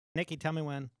Nikki, tell me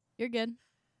when. You're good.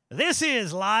 This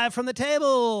is Live from the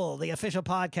Table, the official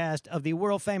podcast of the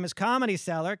world-famous Comedy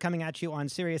Cellar, coming at you on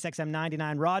Sirius XM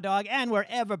 99 Raw Dog and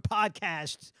wherever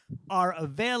podcasts are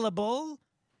available.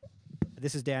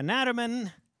 This is Dan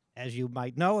Natterman. As you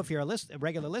might know, if you're a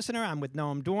regular listener, I'm with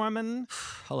Noam Dorman.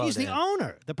 Hello, He's Dan. the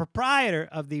owner, the proprietor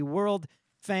of the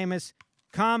world-famous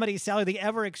Comedy Cellar, the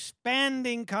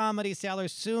ever-expanding Comedy Cellar,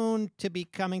 soon to be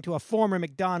coming to a former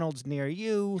McDonald's near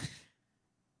you.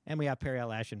 And we have Periel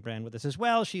Ashenbrand with us as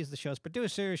well. She's the show's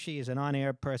producer. She is an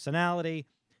on-air personality.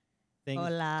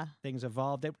 Hola. Things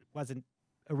evolved. It wasn't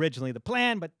originally the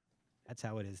plan, but that's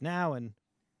how it is now, and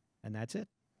that's it.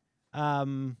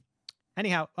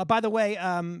 Anyhow, by the way,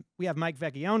 we have Mike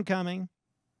Vecchione coming.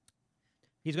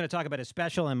 He's going to talk about a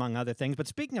special, among other things. But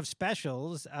speaking of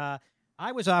specials,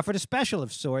 I was offered a special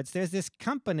of sorts. There's this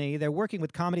company. They're working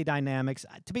with Comedy Dynamics.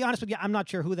 To be honest with you, I'm not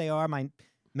sure who they are. My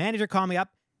manager called me up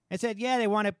and said, yeah, they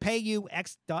want to pay you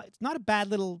X. It's not a bad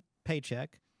little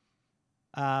paycheck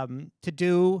to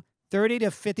do 30 to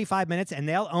 55 minutes, and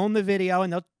they'll own the video,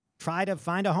 and they'll try to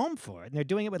find a home for it. And they're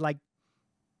doing it with like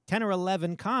 10 or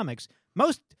 11 comics,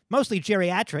 mostly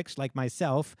geriatrics like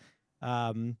myself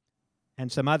and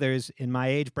some others in my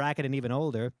age bracket and even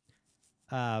older,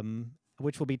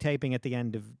 which will be taping at the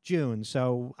end of June.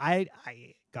 So I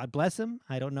God bless them.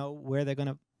 I don't know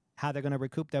how they're gonna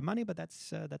recoup their money, but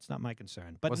that's not my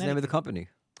concern. But What's the name of the company?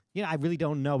 You know, I really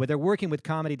don't know, but they're working with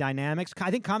Comedy Dynamics. I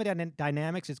think Comedy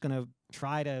Dynamics is going to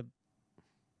try to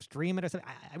stream it or something.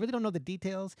 I really don't know the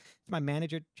details. My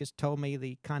manager just told me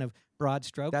the kind of broad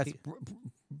strokes. That's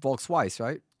Volks Weiss,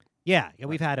 right? Yeah,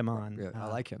 we've had him on. Yeah, I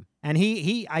like him. And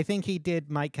I think he did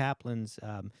Mike Kaplan's.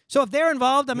 So if they're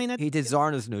involved, I mean, he did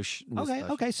Zarna's new. Okay.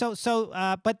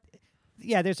 But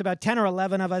yeah, there's about 10 or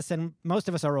 11 of us, and most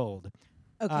of us are old.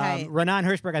 Okay. Renan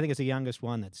Hirschberg, I think, is the youngest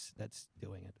one that's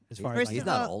doing it. As far as he's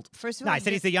not old. First of no, all, I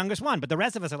said he's the youngest one, but the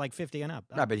rest of us are like 50 and up.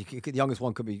 No, but the youngest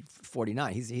one could be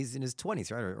 49. He's in his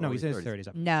 20s, right? Or No, he's in early his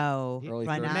 30s. No. Early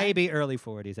Renan? 30s. Maybe early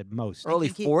 40s at most. Early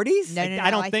think 40s? No, I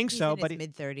don't think think so, he's but in his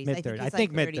mid-30s. Mid-30s. I I think think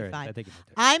he's like mid-30s. 35. I think he's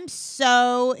mid-30s. I'm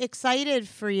so excited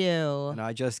for you. And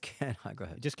I just can't. Go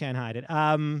ahead. Just can't hide it.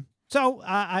 So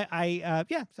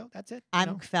that's it.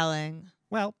 I'm felling.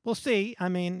 Well, we'll see. I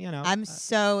mean, I'm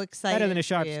so excited. better than a for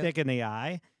sharp you. stick in the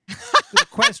eye.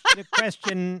 The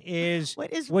question is,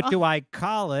 what do I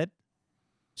call it?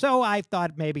 So I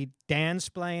thought maybe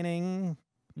dansplaining.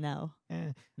 No.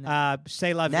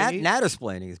 Say la vie.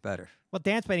 Nattersplaining is better. Well,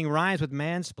 dansplaining rhymes with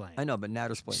mansplaining. I know, but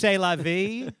nattersplaining. Say la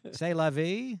vie. Say la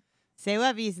vie. Say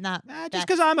la vie's not. Just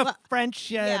because I'm a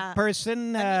French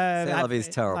person. Say la vie is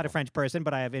terrible. I'm not a French person,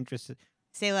 but I have interest.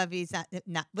 Say la vie's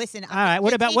not. Listen. All right.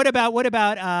 What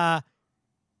about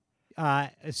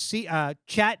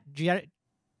chat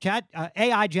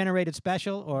AI generated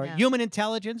special or human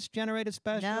intelligence generated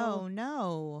special?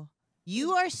 No.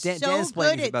 You are so Dan's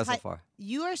good is the best so at far.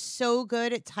 you are so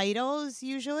good at titles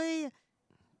usually.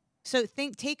 So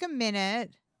take a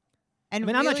minute. And I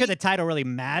mean, I'm not sure the title really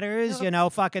matters. No.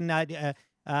 Fucking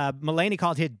Mulaney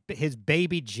called his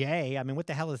baby J. I mean, what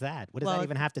the hell is that? What does that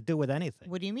even have to do with anything?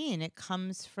 What do you mean? It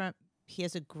comes from. He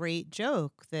has a great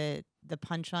joke that the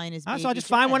punchline is. So I'll just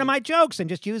find one of my jokes and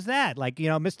just use that, like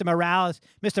Mr.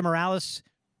 Morales.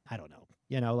 I don't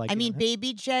know. I mean,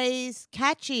 Baby J's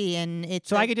catchy, and it's.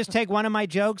 So I could just take one of my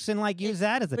jokes and use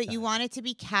that as a. But title. you want it to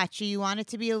be catchy. You want it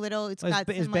to be a little. It's got.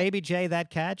 Is Baby J that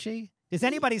catchy? Is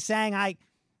anybody saying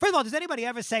First of all, does anybody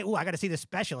ever say, "Oh, I got to see the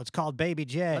special"? It's called Baby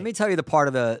J. Let me tell you the part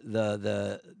of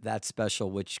that special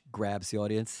which grabs the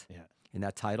audience. Yeah. In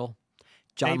that title.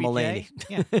 John Baby Mulaney.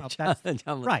 J? Yeah,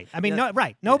 John right. I mean,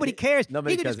 right. Nobody cares.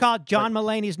 Nobody He could cares. just call it John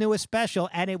Mulaney's newest special,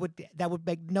 and that would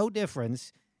make no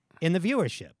difference in the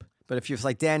viewership. But if you're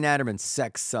like Dan Natterman,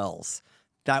 sex sells,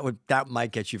 that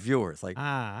might get you viewers. Like all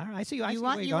right. I see. I see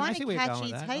want- where you you're going. I want see a where you're going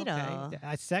catchy with that. title.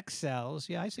 Okay. Sex sells.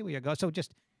 Yeah, I see where you're going.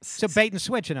 So bait and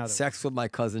switch, in other words. sex with my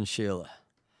cousin Sheila,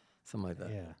 something like that.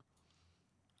 Yeah.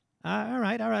 All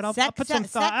right. I'll put some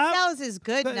Sex thought. sells is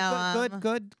good,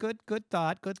 Good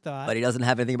thought. But he doesn't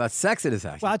have anything about sex in his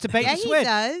act. Well, it's a bait Yeah, and he switch.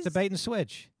 does. It's a bait and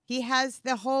switch. He has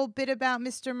the whole bit about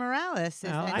Mr. Morales.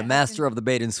 No, the master of the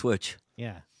bait and switch.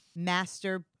 Yeah.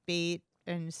 Master bait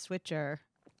and switcher.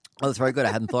 Oh, that's very good.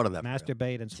 I hadn't thought of that.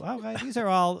 Masturbate and okay, these are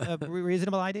all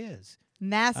reasonable ideas.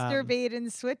 Masturbate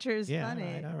and switcher is yeah,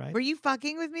 funny. all right. Were you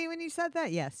fucking with me when you said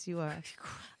that? Yes, you are.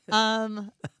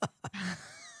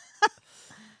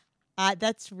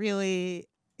 That's really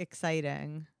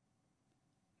exciting.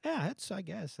 Yeah, that's. I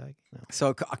guess.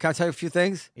 So can I tell you a few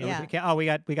things? Yeah. We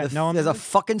got Noam. There's a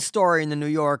fucking story in the New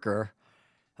Yorker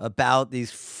about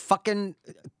these fucking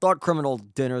thought criminal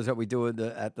dinners that we do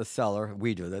at the cellar.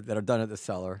 We do that are done at the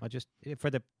cellar. Well, just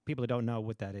for the people who don't know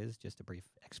what that is, just a brief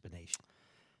explanation.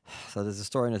 So there's a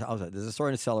story in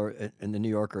the cellar in the New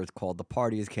Yorker. It's called "The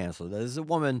Party Is Canceled." There's a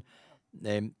woman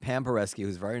named Pam Paresky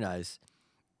who's very nice,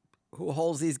 who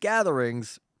holds these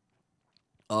gatherings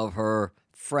of her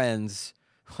friends.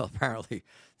 Well, apparently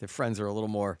the friends are a little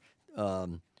more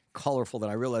colorful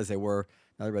than I realized they were.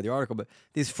 Now I read the article, but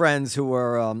these friends who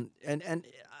were and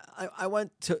I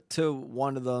went to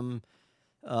one of them,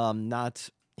 not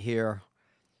here.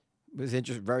 It was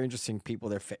very interesting people.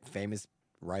 They're famous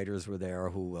writers were there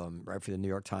who write for the New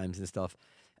York Times and stuff.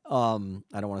 I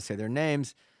don't want to say their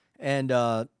names, and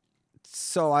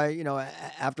so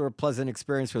after a pleasant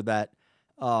experience with that,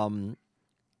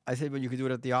 I said, well, you can do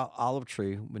it at the olive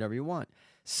tree whenever you want.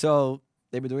 So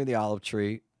they've been doing the olive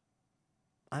tree.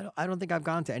 I don't think I've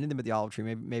gone to any of them at the olive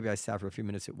tree. Maybe I sat for a few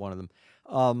minutes at one of them,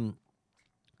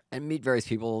 and meet various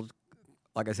people.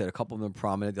 Like I said, a couple of them are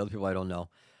prominent. The other people I don't know.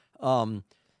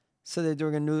 So they're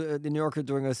doing the New Yorker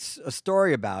doing a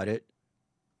story about it,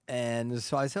 and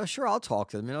so I said, oh, sure, I'll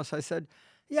talk to them. So I said,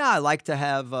 yeah, I like to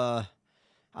have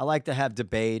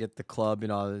debate at the club.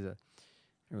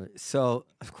 So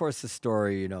of course the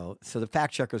story, So the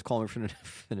fact checkers call me from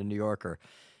the New Yorker,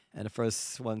 and the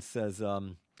first one says,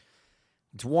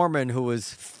 Dworman, who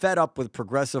was fed up with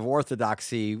progressive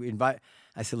orthodoxy,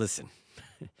 I said, listen,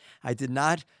 I did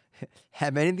not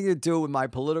have anything to do with my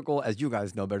political, as you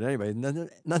guys know better than anybody,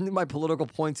 nothing of my political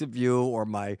points of view or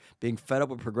my being fed up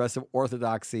with progressive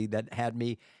orthodoxy that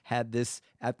had this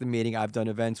at the meeting. I've done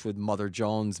events with Mother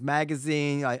Jones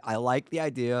magazine. I like the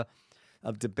idea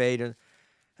of debate. And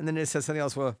then it says something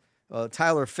else. Well,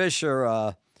 Tyler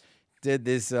Fisher did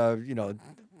this,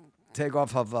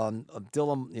 takeoff of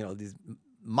Dylan, these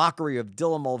mockery of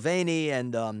Dylan Mulvaney,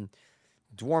 and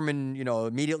Dworman,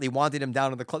 immediately wanted him down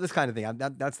to the club. This kind of thing.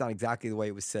 That's not exactly the way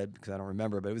it was said because I don't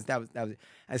remember, but it was that was.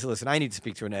 I said, listen, I need to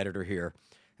speak to an editor here,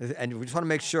 and we just want to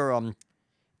make sure.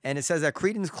 And it says that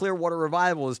Creedence Clearwater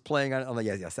Revival is playing on. Oh,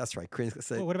 yes, that's right. Creedence.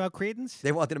 Well, what about Creedence?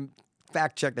 They wanted to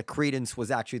fact check that Creedence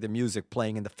was actually the music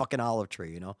playing in the fucking olive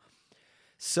tree,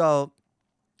 So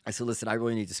I said, listen, I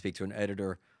really need to speak to an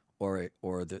editor or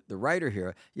the writer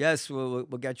here. Yes, we'll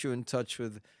get you in touch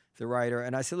with the writer.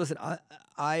 And I said, listen,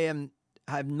 I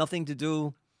have nothing to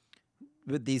do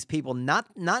with these people,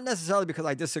 not necessarily because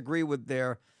I disagree with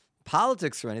their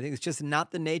politics or anything. It's just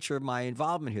not the nature of my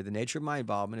involvement here. The nature of my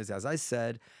involvement is, as I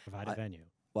said, provide a venue.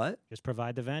 What? Just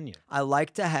provide the venue. I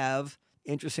like to have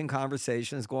interesting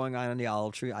conversations going on in the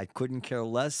olive tree. I couldn't care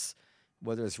less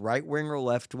whether it's right wing or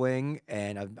left wing,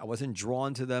 and I wasn't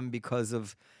drawn to them because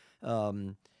of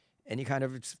any kind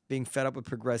of being fed up with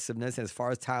progressiveness. And as far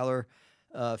as Tyler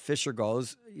Fisher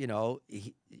goes,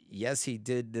 he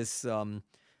did this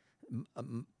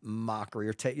mockery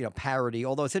or parody.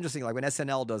 Although it's interesting, like when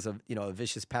SNL does a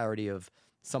vicious parody of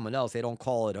someone else, they don't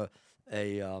call it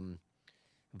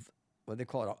what do they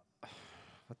call it?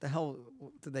 What the hell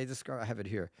did they describe? I have it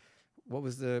here. What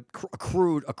was the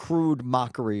crude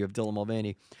mockery of Dylan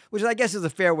Mulvaney, which I guess is a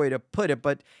fair way to put it,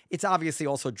 but it's obviously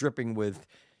also dripping with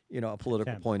a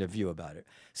political point of view about it.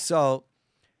 So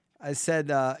I said,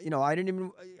 I didn't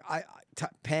even.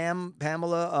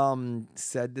 Pamela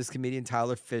said this comedian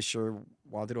Tyler Fisher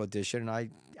wanted to audition, and I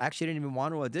actually didn't even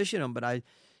want to audition him, but I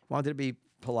wanted to be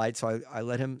polite, so I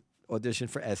let him audition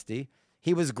for Esty.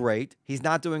 He was great. He's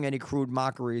not doing any crude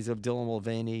mockeries of Dylan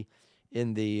Mulvaney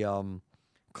in the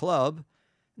club.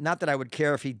 Not that I would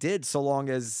care if he did, so long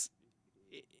as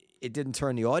it didn't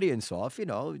turn the audience off. It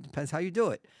depends how you do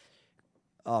it.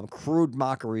 Crude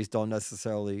mockeries don't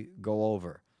necessarily go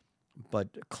over,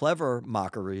 but clever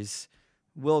mockeries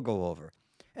will go over.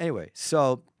 Anyway,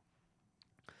 so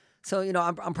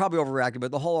I'm probably overreacting, but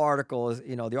the whole article is,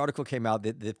 the article came out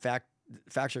that the fact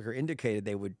checker indicated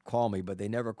they would call me, but they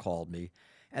never called me,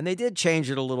 and they did change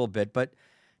it a little bit. But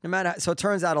no matter, so it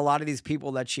turns out a lot of these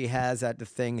people that she has at the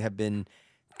thing have been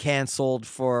canceled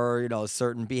for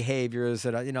certain behaviors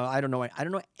that I don't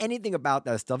know anything about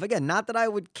that stuff. Again, not that I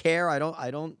would care. I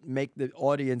don't make the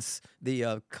audience,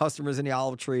 the customers in the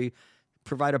olive tree,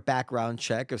 provide a background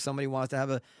check. If somebody wants to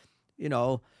have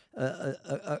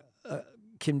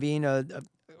convene a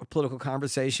political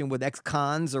conversation with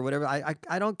ex-cons or whatever,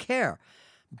 I don't care.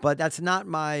 But that's not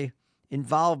my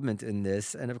involvement in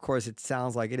this. And of course, it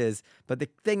sounds like it is. But the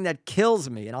thing that kills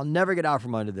me, and I'll never get out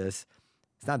from under this,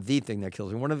 it's not the thing that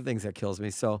kills me. One of the things that kills me.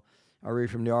 So I'll read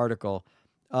from the article.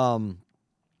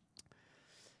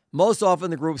 Most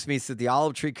often, the groups meets at the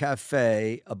Olive Tree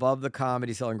Cafe above the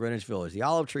Comedy Cell in Greenwich Village. The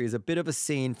Olive Tree is a bit of a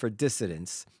scene for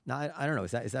dissidents. Now, I don't know.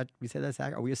 Is that we say that's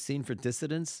accurate? Are we a scene for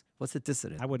dissidents? What's a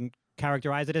dissident? I wouldn't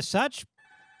characterize it as such.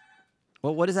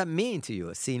 Well, what does that mean to you?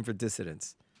 A scene for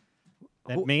dissidents?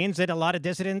 That means that a lot of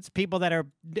dissidents, people that are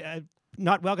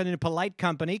not welcome in polite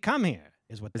company, come here.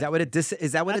 Is what? Is that what a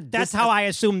is that what a That's how I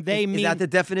assume they mean. Is that the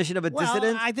definition of a well,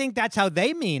 dissident? I think that's how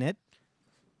they mean it.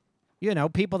 You know,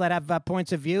 people that have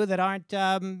points of view that aren't,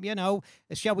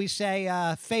 shall we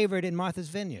say, favored in Martha's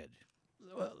Vineyard.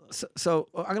 So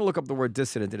I'm going to look up the word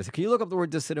dissident. Can you look up the word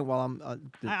dissident while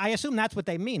I'm... I assume that's what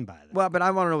they mean by that. Well, but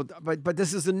I want to know... But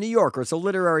this is a New Yorker. It's a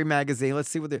literary magazine. Let's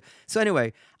see what they... So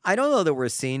anyway, I don't know that we're a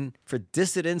scene for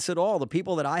dissidents at all. The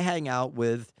people that I hang out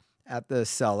with at the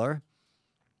Cellar,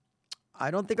 I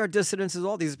don't think are dissidents at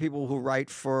all. These are people who write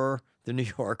for the New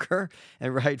Yorker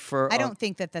and write for... I don't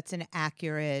think that that's an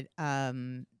accurate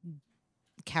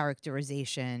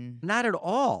characterization. Not at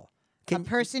all. A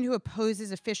person who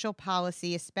opposes official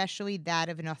policy, especially that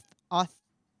of an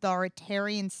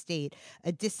authoritarian state,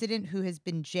 a dissident who has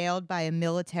been jailed by a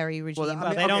military regime. Well,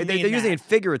 they don't mean they're using that. it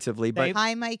figuratively, but...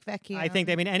 Hi, Mike Vecchione. I think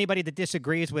they mean anybody that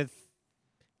disagrees with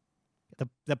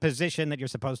the position that you're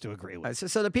supposed to agree with.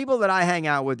 So the people that I hang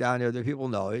out with down there, the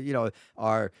people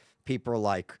are people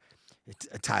like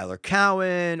Tyler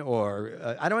Cowen or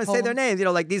I don't want to say their names.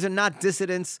 Like these are not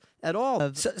dissidents at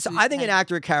all. So I think an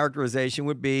accurate characterization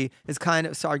would be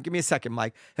give me a second,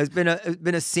 Mike. Has been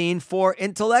a scene for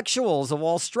intellectuals of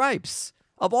all stripes,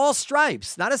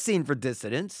 not a scene for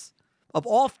dissidents of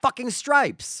all fucking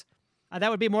stripes.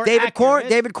 That would be more David accurate.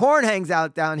 David Korn hangs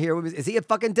out down here. Is he a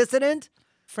fucking dissident?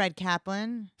 Fred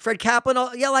Kaplan.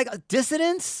 Like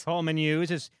dissidents. Coleman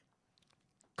Hughes is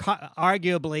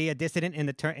arguably a dissident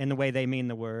in the way they mean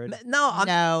the word. He's not.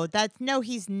 No.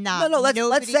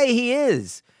 Let's say he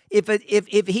is.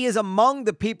 If he is among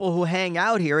the people who hang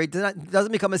out here, it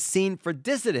doesn't become a scene for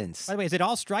dissidents. By the way, is it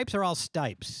all stripes or all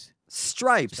stipes?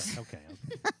 Stripes. Okay.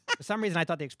 For some reason, I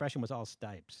thought the expression was all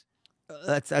stipes.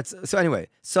 That's so. Anyway,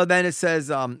 so then it says,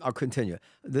 I'll continue.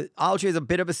 The Olive Tree is a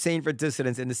bit of a scene for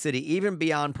dissidents in the city, even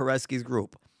beyond Paresky's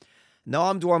group.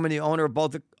 Noam Dorman, the owner of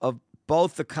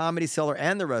both the Comedy Cellar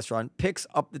and the restaurant, picks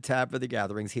up the tab for the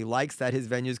gatherings. He likes that his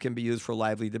venues can be used for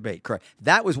lively debate. Correct.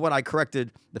 That was what I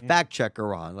corrected the fact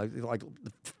checker on.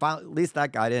 At least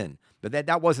that got in. But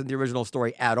that wasn't the original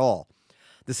story at all.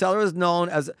 The Cellar is known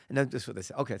as, and then this is what they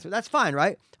say. Okay, so that's fine,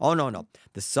 right? Oh, no.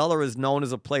 The Cellar is known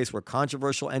as a place where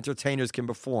controversial entertainers can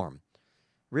perform.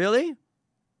 Really?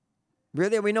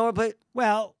 Really? We know a place?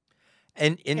 Well,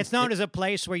 it's known as a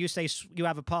place where you say you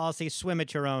have a policy, swim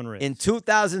at your own risk. In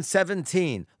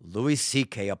 2017, Louis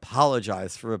C.K.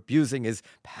 apologized for abusing his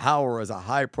power as a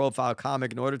high-profile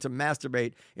comic in order to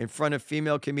masturbate in front of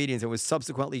female comedians and was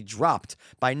subsequently dropped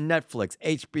by Netflix,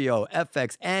 HBO,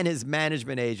 FX, and his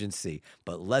management agency.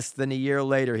 But less than a year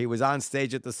later, he was on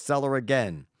stage at the Cellar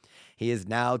again. He is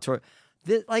now... can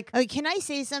I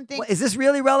say something? Is this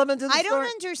really relevant to the story? I don't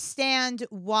understand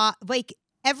why...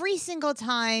 Every single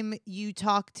time you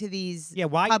talk to these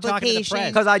why are you talking to the press?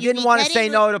 Because I didn't want to say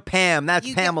no to Pam.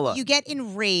 That's Pamela. You get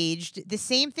enraged. The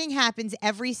same thing happens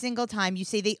every single time. You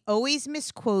say they always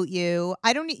misquote you.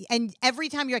 And every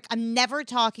time you're like, I'm never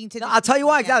talking to them. I'll tell you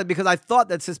why exactly. Because I thought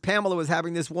that since Pamela was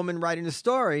having this woman writing the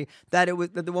story, that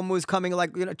the woman was coming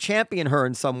champion her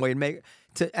in some way and make.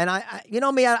 And I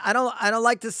I don't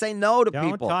like to say no to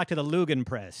people. Don't talk to the Lugan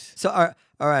press. So all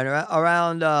right,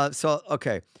 around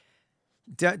okay.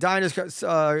 Diners,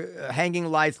 hanging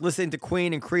lights, listening to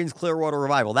Queen and Creed's Clearwater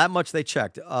Revival. That much they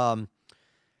checked. And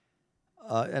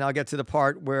I'll get to the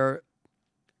part where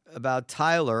about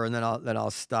Tyler, and then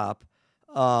I'll stop.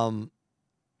 It's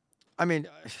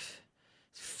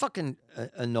fucking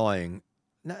annoying.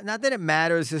 Not that it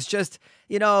matters. It's just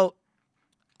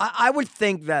I would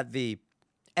think that the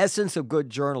essence of good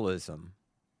journalism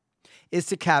is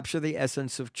to capture the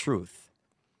essence of truth.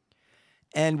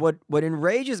 And what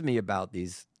enrages me about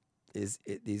these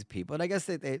people, and I guess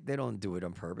they don't do it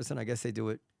on purpose, and I guess they do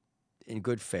it in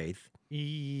good faith,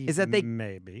 is that they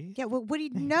maybe. Yeah. Well, what do you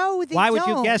know? Why would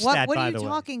you guess that? What by are you the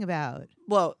talking about?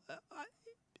 Well,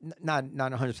 not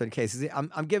 100% cases.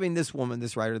 I'm giving this woman,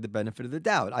 this writer, the benefit of the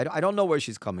doubt. I don't know where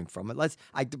she's coming from.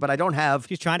 But I don't have.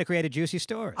 She's trying to create a juicy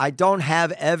story. I don't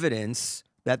have evidence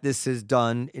that this is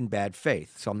done in bad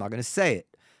faith, so I'm not going to say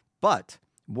it. But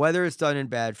whether it's done in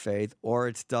bad faith or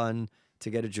it's done to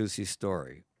get a juicy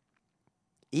story,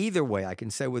 either way, I can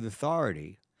say with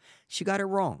authority, she got it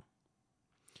wrong.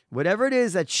 Whatever it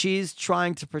is that she's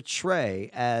trying to portray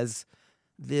as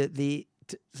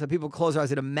so people close their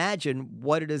eyes and imagine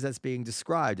what it is that's being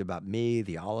described about me,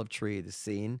 the olive tree, the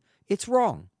scene. It's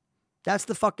wrong. That's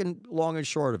the fucking long and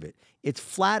short of it. It's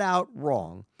flat out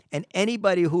wrong. And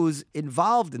anybody who's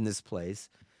involved in this place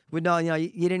would know,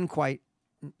 you didn't quite,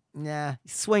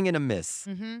 swing and a miss.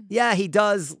 Mm-hmm. Yeah, he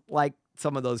does like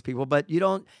some of those people, but you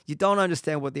don't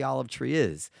understand what the olive tree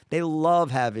is. They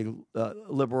love having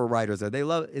liberal writers there. They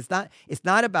love, it's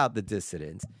not about the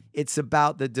dissidents. It's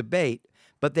about the debate,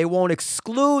 but they won't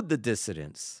exclude the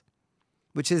dissidents,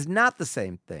 which is not the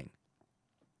same thing.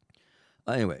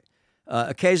 Anyway.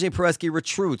 Occasionally, Paresky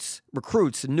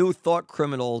recruits new thought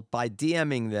criminals by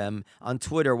DMing them on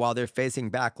Twitter while they're facing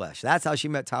backlash. That's how she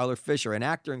met Tyler Fisher, an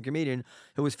actor and comedian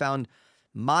who was found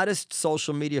modest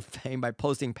social media fame by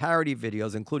posting parody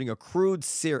videos, including a crude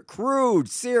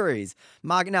series.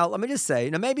 Now, let me just say,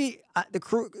 maybe the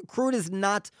crude is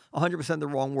not 100% the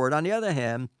wrong word. On the other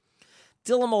hand,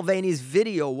 Dylan Mulvaney's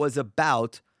video was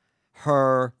about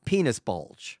her penis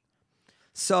bulge.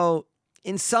 So,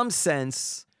 in some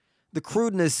sense, the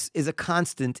crudeness is a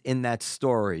constant in that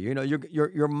story.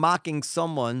 You're mocking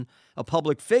someone, a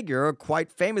public figure, a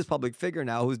quite famous public figure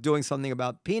now, who's doing something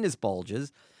about penis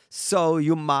bulges. So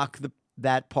you mock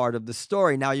that part of the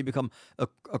story. Now you become a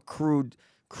crude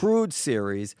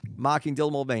series mocking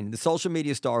Dylan Mulvaney, the social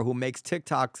media star who makes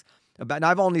TikToks about. And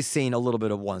I've only seen a little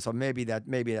bit of one, so maybe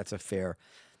that's a fair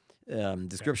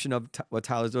description of what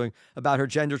Tyler's doing about her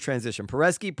gender transition.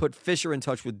 Paresky put Fisher in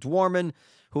touch with Dwarman,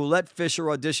 who let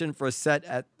Fisher audition for a set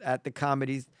at the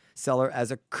Comedy Cellar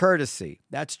as a courtesy.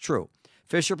 That's true.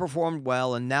 Fisher performed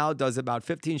well and now does about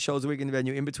 15 shows a week in the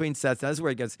venue in between sets. That's where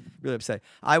he gets really upset.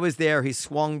 I was there. He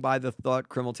swung by the thought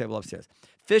criminal table upstairs.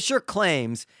 Fisher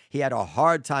claims he had a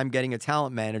hard time getting a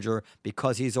talent manager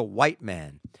because he's a white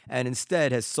man and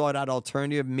instead has sought out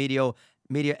alternative media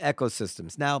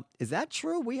ecosystems. Now, is that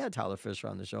true? We had Tyler Fisher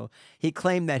on the show. He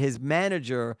claimed that his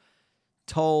manager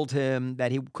told him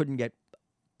that he couldn't get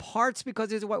parts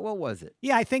because he's what was it?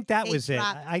 Yeah, I think that They was it.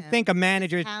 dropped I him. think a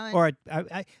manager Talent. or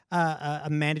a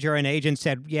manager or an agent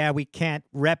said, "Yeah, we can't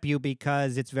rep you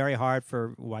because it's very hard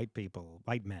for white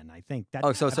men." I think that.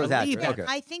 Oh, so I it's accurate. believe that. Okay.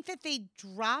 I think that they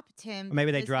dropped him. Or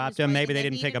maybe they because he dropped was him, white, maybe and they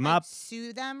then didn't he pick would, him like, up.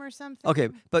 Sue them or something. Okay,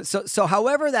 but so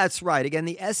however that's right. Again,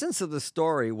 the essence of the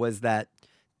story was that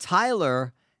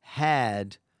Tyler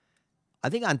had, I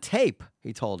think on tape,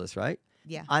 he told us, right?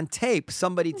 Yeah. On tape,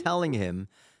 somebody telling him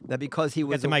that because he Get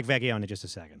was to Mike Vecchione in just a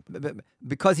second.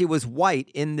 because he was white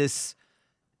in this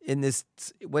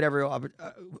whatever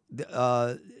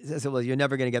says, well, you're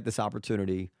never going to get this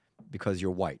opportunity because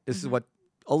you're white. This is what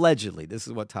allegedly, this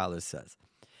is what Tyler says.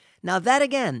 Now that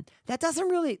again,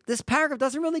 this paragraph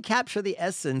doesn't really capture the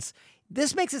essence.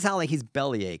 This makes it sound like he's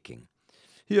belly aching.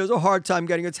 He has a hard time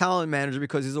getting a talent manager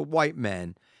because he's a white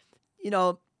man.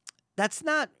 That's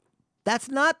not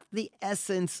the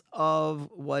essence of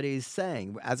what he's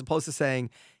saying, as opposed to saying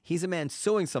he's a man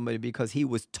suing somebody because he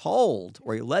was told,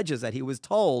 or he alleges that he was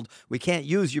told, we can't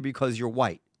use you because you're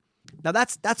white. Now,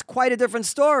 that's quite a different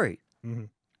story. Mm-hmm.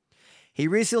 He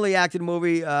recently acted in the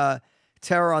movie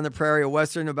Terror on the Prairie, a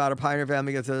Western about a pioneer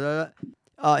family. It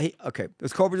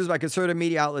was co-produced by conservative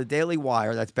media outlet Daily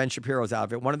Wire. That's Ben Shapiro's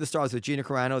outfit. One of the stars was Gina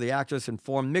Carano, the actress and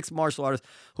former mixed martial artist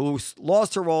who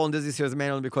lost her role in Disney's Series of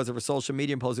Man because of her social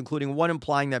media posts, including one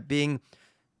implying that being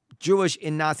Jewish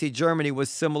in Nazi Germany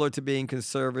was similar to being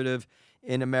conservative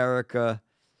in America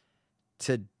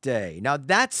today. Now,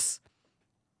 that's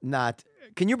not...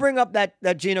 Can you bring up that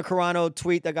Gina Carano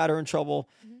tweet that got her in trouble,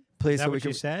 please? Is that what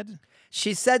she said?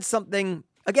 She said something,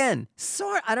 again,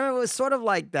 I don't know, it was sort of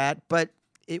like that, but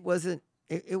it wasn't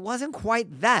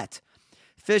quite that.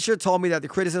 Fisher told me that the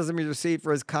criticism he received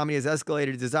for his comedy has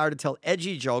escalated his desire to tell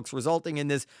edgy jokes, resulting in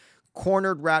this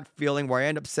cornered rat feeling where I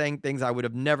end up saying things I would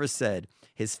have never said.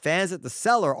 His fans at the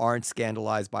Cellar aren't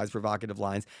scandalized by his provocative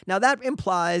lines. Now, that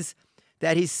implies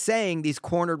that he's saying these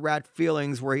cornered rat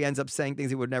feelings where he ends up saying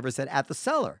things he would have never said at the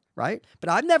Cellar, right? But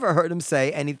I've never heard him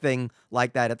say anything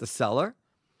like that at the Cellar.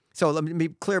 So let me be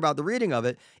clear about the reading of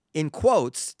it. In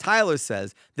quotes, Tyler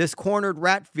says, this cornered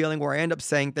rat feeling where I end up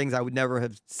saying things I would never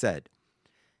have said.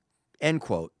 End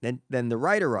quote. Then the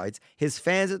writer writes, his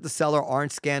fans at the Cellar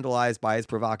aren't scandalized by his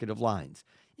provocative lines,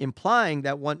 implying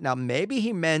that now maybe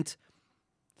he meant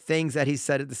things that he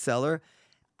said at the Cellar.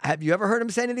 Have you ever heard him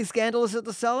say anything scandalous at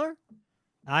the Cellar?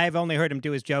 I've only heard him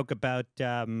do his joke about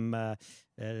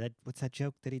what's that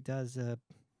joke that he does?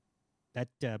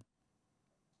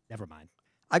 Never mind.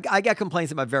 I get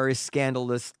complaints about various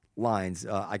scandalous lines.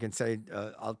 I can say,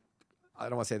 I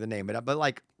don't want to say the name, but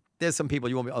like, there's some people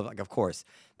you won't be, like, of course.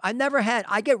 I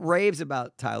get raves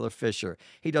about Tyler Fisher.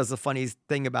 He does the funniest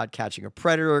thing about catching a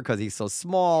predator because he's so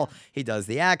small. He does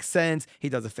the accents. He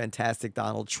does a fantastic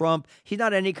Donald Trump. He's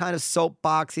not any kind of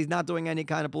soapbox. He's not doing any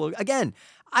kind of blue. Again,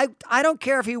 I don't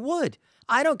care if he would.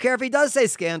 I don't care if he does say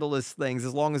scandalous things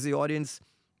as long as the audience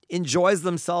enjoys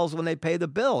themselves when they pay the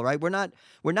bill, right? We're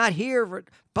not here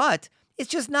but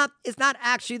it's not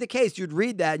actually the case. You'd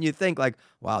read that and you'd think like,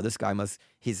 wow, this guy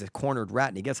he's a cornered rat,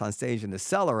 and he gets on stage in the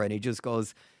cellar and he just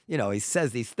goes, he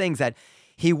says these things that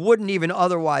he wouldn't even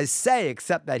otherwise say,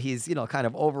 except that he's, kind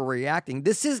of overreacting.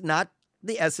 This is not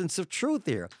the essence of truth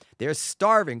here. They're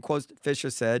starving, quote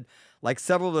Fisher said. Like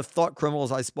several of the thought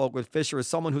criminals I spoke with, Fisher is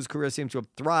someone whose career seems to have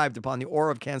thrived upon the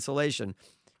aura of cancellation.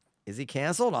 Is he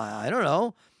canceled? I don't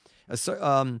know.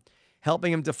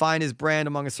 Helping him define his brand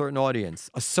among a certain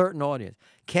audience.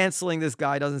 Canceling this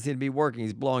guy doesn't seem to be working.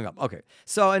 He's blowing up. Okay.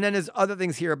 So, and then there's other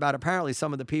things here about apparently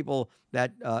some of the people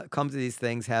that come to these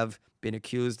things have been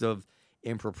accused of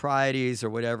improprieties or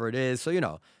whatever it is.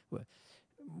 So,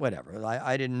 whatever.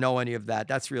 I didn't know any of that.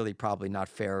 That's really probably not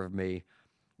fair of me.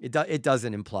 It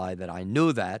doesn't imply that I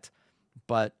knew that.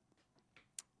 But,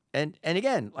 and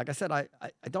again, like I said, I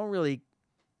don't really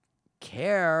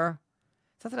care.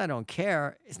 It's not that I don't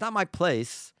care. It's not my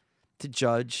place to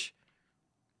judge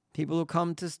people who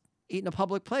come to eat in a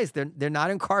public place. They're not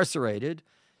incarcerated.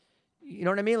 You know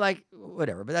what I mean? Like,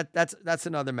 whatever. But that's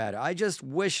another matter. I just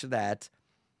wish that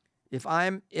if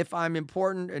I'm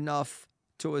important enough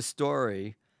to a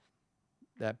story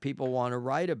that people want to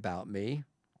write about me,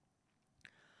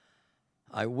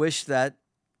 I wish that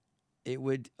it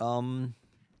would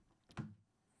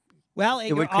Well,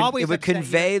 it would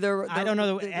convey the. I don't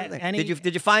know any.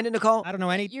 Did you find it, Nicole? I don't know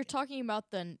any. You're talking about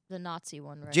the Nazi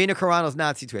one, right? Gina Carano's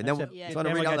Nazi tweet. Then so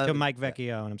we got to Mike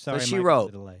Vecchione. I'm sorry. So she Mike, wrote.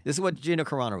 for the delay. This is what Gina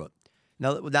Carano wrote.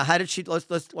 Now, how did she? Let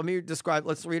me describe.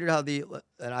 Let's read it.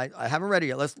 And I haven't read it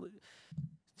yet.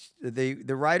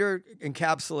 The writer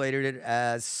encapsulated it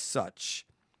as such.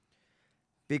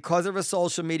 Because of a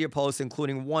social media post,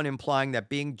 including one implying that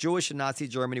being Jewish in Nazi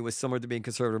Germany was similar to being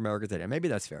conservative America today. And maybe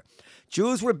that's fair.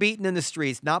 Jews were beaten in the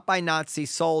streets, not by Nazi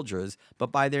soldiers, but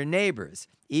by their neighbors,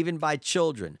 even by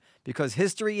children, because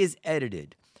history is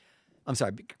edited. I'm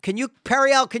sorry.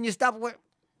 Periel, can you stop? I'm working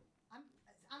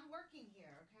here,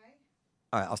 okay?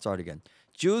 All right, I'll start again.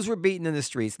 Jews were beaten in the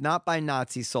streets, not by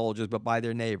Nazi soldiers, but by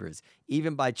their neighbors,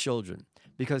 even by children.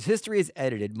 Because history is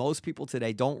edited, most people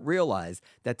today don't realize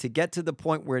that to get to the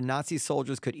point where Nazi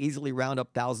soldiers could easily round up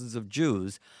thousands of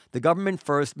Jews, the government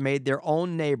first made their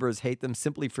own neighbors hate them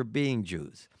simply for being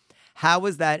Jews. How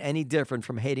is that any different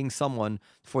from hating someone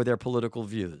for their political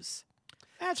views?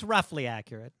 That's roughly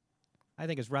accurate. I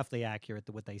think it's roughly accurate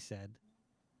to what they said.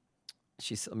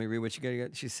 Let me read what you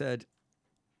got. She said,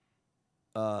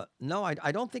 no,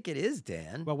 I don't think it is,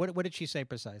 Dan. Well, what did she say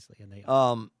precisely?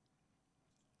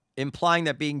 Implying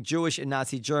that being Jewish in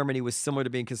Nazi Germany was similar to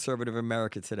being conservative in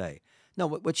America today. No,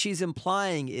 what she's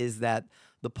implying is that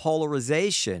the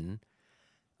polarization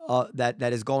that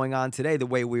is going on today, the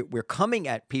way we're coming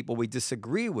at people we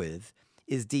disagree with,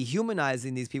 is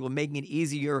dehumanizing these people, making it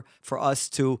easier for us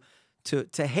to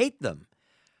hate them.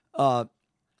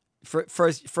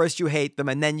 First you hate them,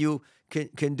 and then you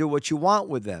can do what you want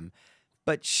with them.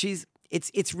 But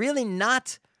it's really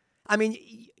not. I mean,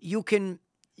 you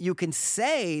can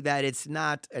say that it's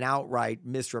not an outright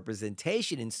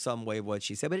misrepresentation in some way of what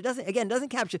she said, but it doesn't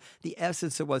capture the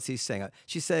essence of what she's saying.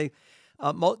 She's saying,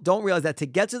 don't realize that to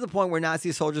get to the point where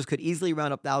Nazi soldiers could easily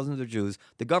round up thousands of Jews,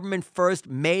 the government first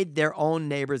made their own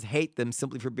neighbors hate them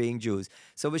simply for being Jews.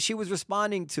 So what she was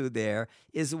responding to there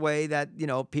is a way that,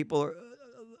 people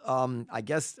are, I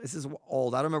guess this is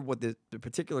old. I don't remember what the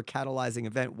particular catalyzing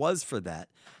event was for that,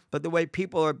 but the way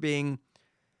people are being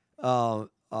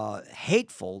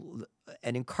hateful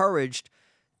and encouraged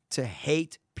to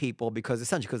hate people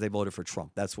essentially because they voted for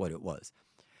Trump. That's what it was.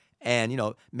 And,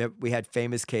 we had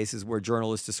famous cases where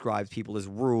journalists described people as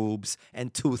rubes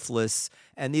and toothless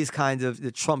and these kinds of the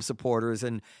Trump supporters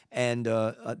and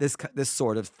this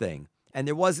sort of thing. And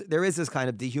there is this kind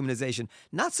of dehumanization,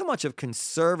 not so much of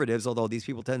conservatives, although these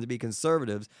people tend to be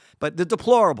conservatives, but the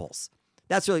deplorables.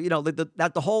 That's really,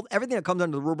 everything that comes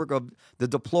under the rubric of the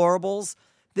deplorables.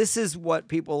 This is what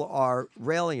people are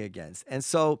railing against. And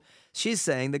so she's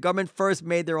saying the government first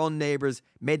made their own neighbors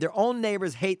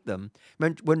hate them.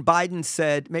 When Biden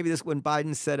said, when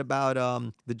Biden said about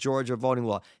the Georgia voting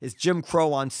law, is Jim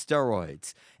Crow on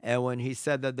steroids. And when he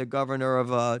said that the governor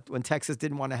of, when Texas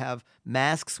didn't want to have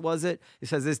masks, was it? He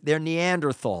says they're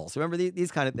Neanderthals. Remember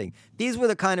these kind of things. These were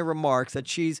the kind of remarks that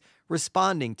she's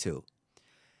responding to.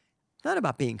 Not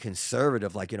about being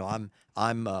conservative, like I'm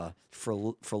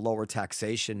for lower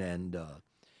taxation and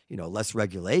less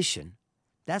regulation.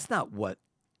 That's not what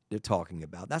they're talking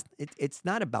about. It's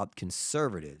not about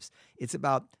conservatives. It's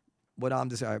about what I'm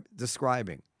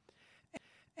describing.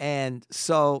 And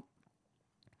so,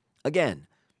 again,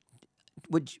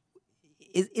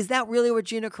 is that really what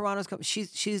Gina Carano's coming?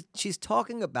 She's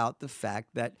talking about the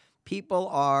fact that people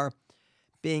are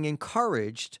being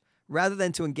encouraged rather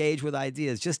than to engage with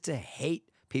ideas, just to hate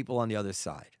people on the other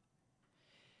side.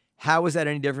 How is that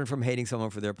any different from hating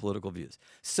someone for their political views?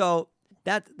 So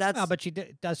that's. Oh, but she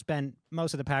does spend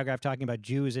most of the paragraph talking about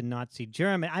Jews in Nazi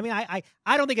Germany. I mean, I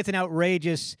don't think it's an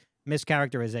outrageous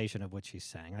mischaracterization of what she's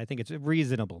saying. I think it's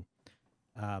reasonable,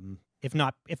 if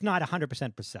not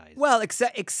 100% precise. Well,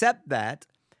 except that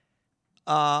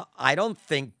I don't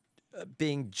think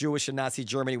being Jewish in Nazi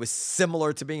Germany was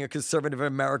similar to being a conservative in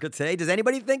America today. Does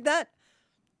anybody think that?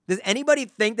 Does anybody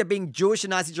think that being Jewish in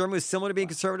Nazi Germany was similar to being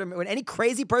conservative? Would any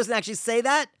crazy person actually say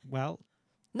that? Well,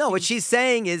 no. What she's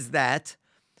saying is that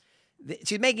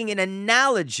she's making an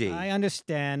analogy. I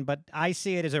understand, but I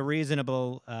see it as a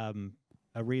reasonable. I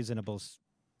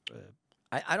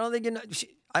don't think you know.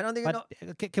 I don't think you know.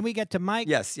 Can we get to Mike?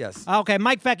 Yes. Okay,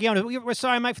 Mike Vecchione. We're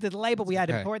sorry, Mike, for the delay, but we had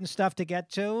important stuff to get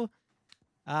to.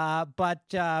 But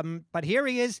here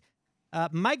he is,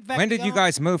 Mike Vecchione. When did you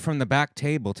guys move from the back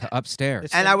table to upstairs?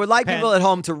 And I would like people at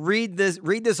home to read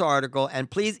this article, and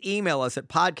please email us at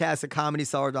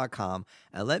podcast@comedycellar.com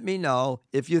and let me know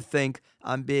if you think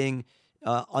I'm being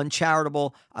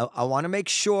uncharitable. I want to make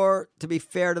sure to be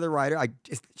fair to the writer.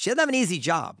 She doesn't have an easy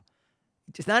job.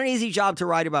 It's not an easy job to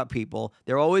write about people.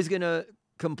 They're always going to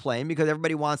complain because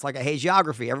everybody wants like a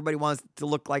hagiography. Everybody wants to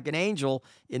look like an angel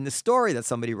in the story that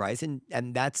somebody writes, and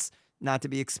that's not to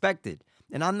be expected.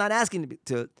 And I'm not asking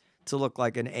to look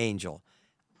like an angel.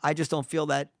 I just don't feel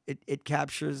that it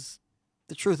captures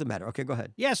the truth of the matter. Okay, go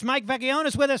ahead. Yes, Mike Vecchione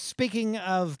is with us. Speaking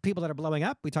of people that are blowing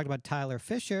up, we talked about Tyler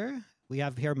Fisher. We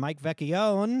have here Mike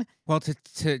Vecchione. Well, to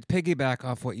piggyback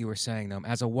off what you were saying, though,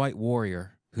 as a white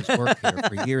warrior who's worked here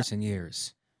for years and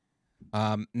years,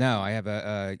 no, I have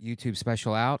a YouTube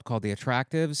special out called The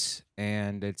Attractives,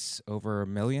 and it's over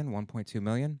 1.2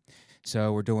 million.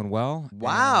 So we're doing well.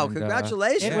 Wow, and,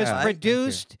 congratulations. It was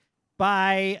produced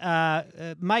by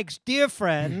Mike's dear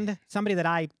friend, somebody that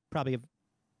I probably have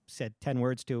said 10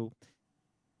 words to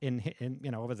in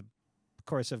over the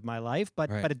course of my life,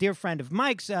 but a dear friend of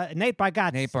Mike's, Nate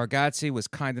Bargatze. Nate Bargatze was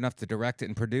kind enough to direct it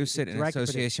and produce it in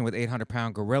association with 800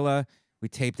 Pound Gorilla. We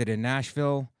taped it in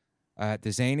Nashville at the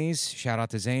Zanies. Shout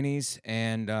out to Zanies.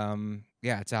 And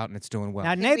it's out and it's doing well.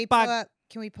 Now,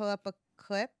 Can we pull up a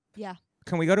clip? Yeah.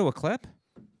 Can we go to a clip?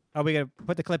 Are we going to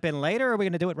put the clip in later, or are we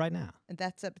going to do it right now?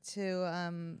 That's up to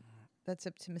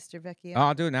Mr. Vecchione. Oh,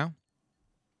 I'll do it now.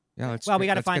 Yeah, we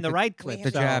got to find the right clip.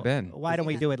 The jab in. Why don't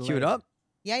we do it later? Queued up?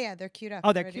 Yeah, they're queued up.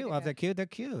 Oh, they're cute. They're cute. They're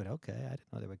cute. Okay, I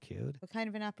didn't know they were cute. What kind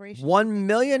of an operation? 1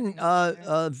 million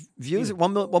views.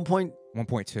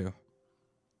 1.2.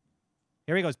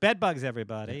 Here he goes. Bed bugs,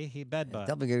 everybody. He bed bugs.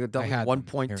 Definitely going to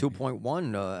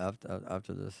 1.2.1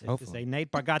 after this. It's a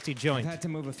Nate Bargatze joint. I've had to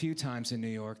move a few times in New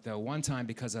York, though. One time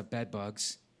because of bed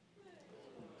bugs.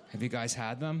 Have you guys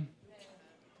had them?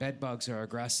 Bed bugs are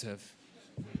aggressive.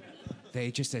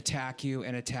 They just attack you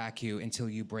until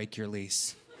you break your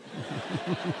lease.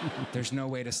 There's no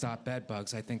way to stop bed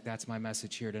bugs. I think that's my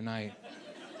message here tonight.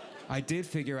 I did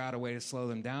figure out a way to slow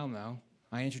them down, though.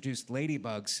 I introduced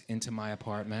ladybugs into my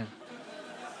apartment.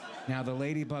 Now, the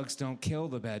ladybugs don't kill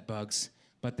the bed bugs,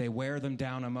 but they wear them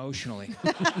down emotionally.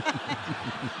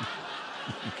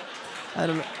 I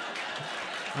don't know.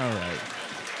 All right.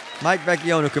 Mike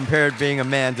Vecchione compared being a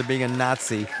man to being a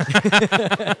Nazi. How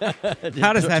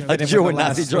does that fit in Jew with the in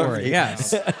last Nazi story? Germany.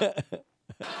 Yes.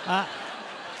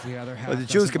 The other half the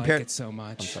Jews doesn't compared like it so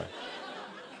much. I'm sorry.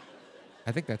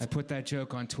 I think that's. I put that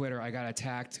joke on Twitter. I got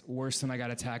attacked worse than I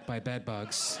got attacked by bed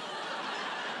bugs.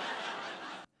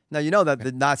 Now, you know that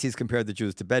the Nazis compared the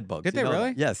Jews to bed bugs. Did they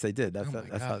really? Yes, they did. That's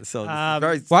how. So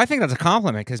well, I think that's a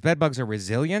compliment because bed bugs are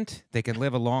resilient. They can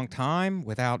live a long time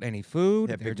without any food.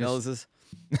 They have big noses.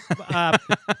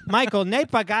 Michael,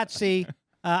 Nate Bargatze,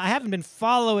 I haven't been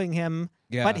following him,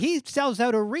 but he sells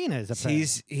out arenas. Apparently.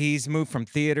 He's moved from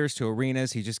theaters to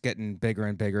arenas. He's just getting bigger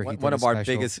and bigger. One of our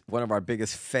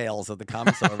biggest fails at the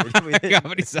Comedy Cellar.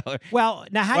 Comedy Cellar. Well,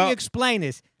 now how do you explain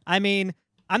this? I mean,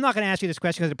 I'm not going to ask you this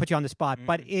question because it put you on the spot,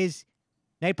 but is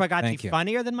Nate Bargatze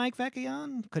funnier than Mike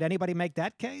Vecchione? Could anybody make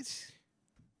that case?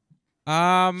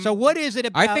 So what is it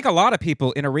about? I think a lot of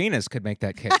people in arenas could make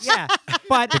that case. Yeah,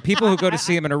 but the people who go to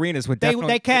see him in arenas would definitely.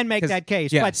 They can make that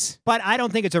case, yes. but I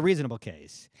don't think it's a reasonable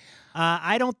case.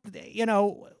 I don't,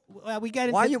 we get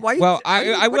into...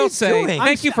 I will say,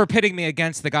 thank you for pitting me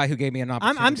against the guy who gave me an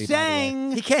opportunity. I'm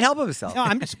saying... He can't help himself. No,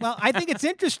 I think it's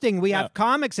interesting. We have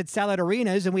comics that sell at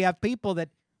arenas, and we have people that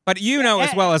But you know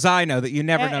as well as I know that you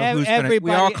never know who's going to.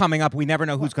 We're all coming up. We never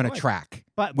know who's going to track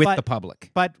with the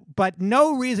public. But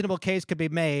no reasonable case could be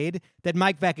made that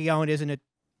Mike Vecchione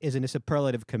isn't a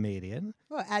superlative comedian.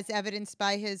 Well, as evidenced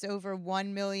by his over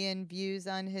 1 million views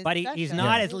on his. But he's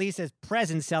not at least as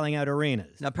present selling out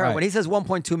arenas. Now, Perry, when he says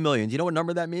 1.2 million, do you know what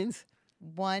number that means?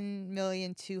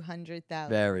 1,200,000.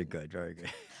 Very good, very good.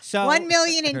 So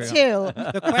 1,000,002.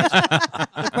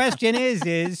 The question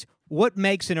is what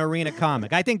makes an arena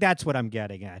comic? I think that's what I'm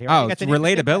getting at here. It's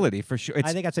relatability for sure.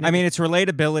 I think that's. It's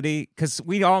relatability because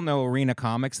we all know arena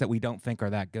comics that we don't think are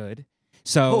that good.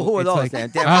 So who are those?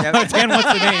 Like, Dan wants the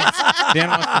names. Dan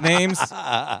wants the names.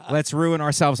 Let's ruin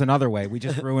ourselves another way. We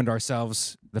just ruined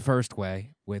ourselves the first way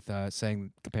with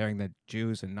comparing the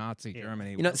Jews and Nazi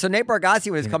Germany. So Nate Bargatze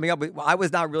was coming up. I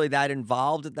was not really that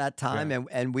involved at that time,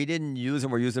 and we didn't use him.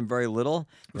 We're using very little,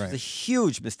 which was a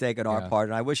huge mistake on our part.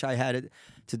 And I wish I had it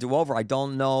to do over. I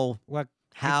don't know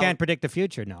how. You can't predict the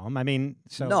future, Noam. I mean,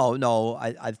 so no.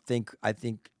 I think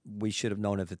we should have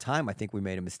known at the time. I think we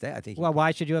made a mistake.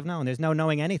 Why should you have known? There's no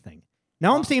knowing anything.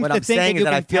 Noam seems what to I'm think saying that is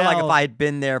that I feel tell, like if I had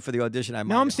been there for the audition, I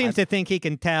might. Noam seems to think he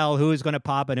can tell who's going to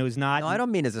pop and who's not. No, I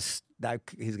don't mean that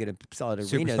he's going to sell at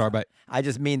arenas. Superstar, but I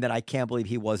just mean that I can't believe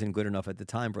he wasn't good enough at the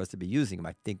time for us to be using him.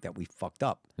 I think that we fucked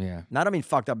up. Yeah. Not I mean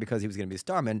fucked up because he was going to be a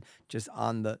star, man. Just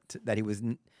on that he was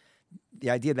the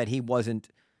idea that he wasn't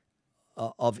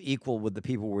of equal with the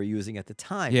people we were using at the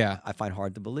time. Yeah. I find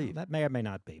hard to believe. That may or may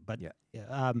not be, but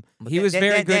he was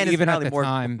very good even at the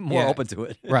time. More open to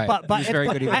it, right? But he was very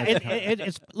good even at the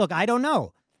time. Look, I don't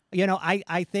know.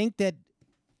 I think that.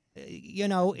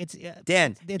 It's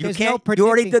Dan. There's you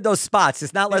already did those spots.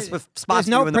 It's not less spots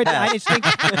for you in the past. I just think,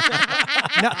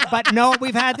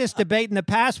 we've had this debate in the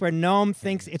past where Noam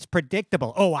thinks it's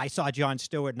predictable. Oh, I saw Jon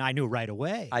Stewart and I knew right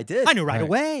away. I did. I knew right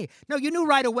away. No, you knew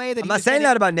right away that. I'm not saying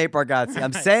that about Nate Bargatze.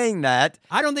 I'm saying that.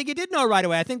 I don't think you did know right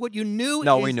away. I think what you knew.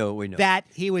 No, is we knew that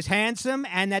he was handsome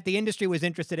and that the industry was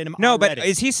interested in him. No, already. but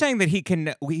is he saying that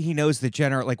he knows the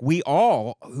general? Like we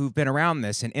all who've been around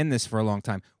this and in this for a long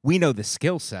time, we know the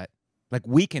skill set. Like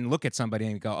we can look at somebody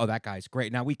and go, "Oh, that guy's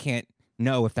great." Now we can't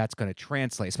know if that's going to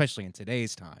translate, especially in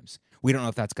today's times. We don't know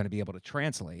if that's going to be able to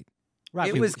translate.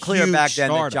 Right. It was clear back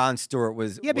then that Jon Stewart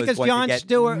was because going Jon to get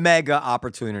Stewart mega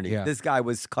opportunity. Yeah. This guy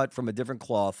was cut from a different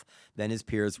cloth than his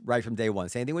peers right from day one.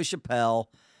 Same thing with Chappelle.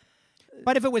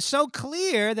 But if it was so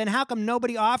clear, then how come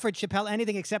nobody offered Chappelle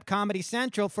anything except Comedy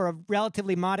Central for a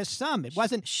relatively modest sum? It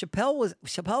wasn't.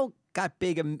 Chappelle got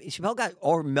big. Chappelle got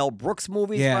or Mel Brooks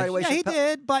movies right away. Yeah, he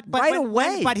did, but right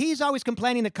away. But he's always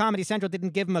complaining that Comedy Central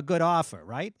didn't give him a good offer,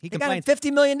 right? He got him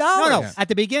 $50 million. No, at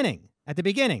the beginning. At the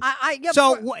beginning.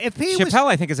 If he Chappelle,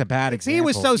 I think, is a bad example. If he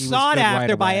was so sought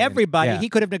after by everybody, yeah. he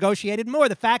could have negotiated more.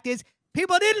 The fact is,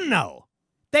 people didn't know.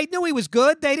 They knew he was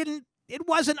good. They didn't. It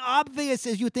wasn't obvious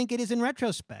as you think it is in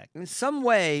retrospect. In some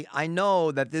way, I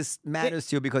know that this matters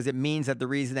to you because it means that the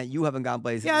reason that you haven't gone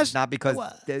places is not because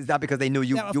they knew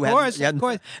you. Of course,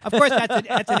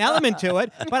 that's an element to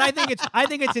it. But I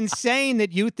think it's insane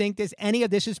that you think any of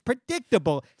this is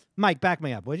predictable. Mike, back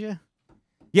me up, would you?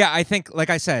 Yeah, I think, like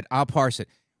I said, I'll parse it.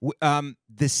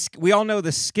 We all know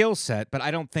the skill set, but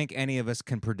I don't think any of us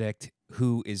can predict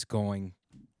who is going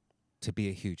to be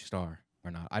a huge star or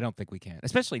not. I don't think we can,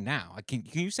 especially now. Can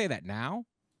you say that now?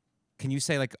 Can you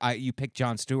say, like, you picked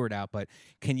Jon Stewart out, but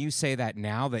can you say that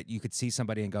now that you could see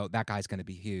somebody and go, that guy's going to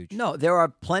be huge? No, there are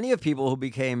plenty of people who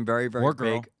became very, very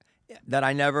big that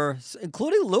I never,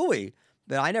 including Louis,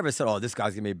 that I never said, oh, this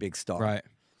guy's going to be a big star. Right.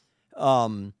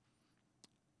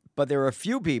 But there were a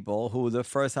few people who the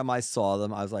first time I saw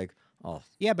them, I was like, oh.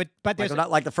 Yeah, but there's...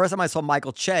 Like the first time I saw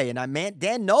Michael Che, and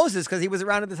Dan knows this because he was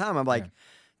around at the time. I'm like,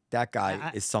 that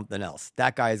guy is something else.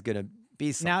 That guy is going to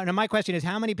be something. Now, my question is,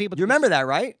 how many people... You remember that,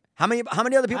 right? How many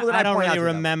other people did I point out to? I don't really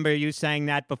remember you saying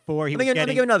that before. Let me give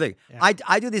you another thing. Yeah.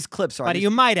 I do these clips. But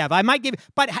you might have. I might give...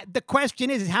 But the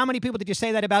question is how many people did you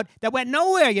say that about that went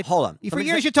nowhere? Hold on. For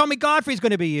years, you told me Godfrey's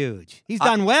going to be huge. He's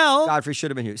done well. Godfrey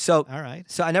should have been huge. So, all right.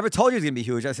 So I never told you he was going to be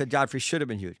huge. I said Godfrey should have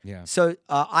been huge. Yeah. So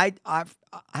I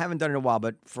haven't done it in a while,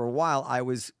 but for a while I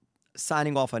was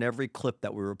signing off on every clip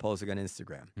that we were posting on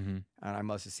Instagram. Mm-hmm. And I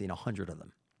must have seen 100 of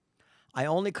them.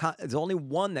 There's only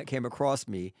one that came across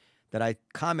me that I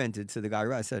commented to the guy.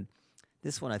 I said,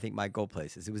 this one I think might go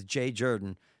places. It was Jay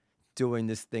Jordan doing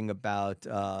this thing about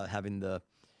having the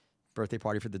birthday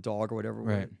party for the dog or whatever.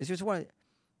 Right. It's just one.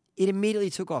 It immediately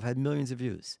took off, had millions of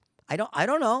views. I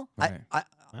don't know. Right.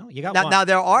 Well, you got one. Now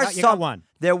there are you got one.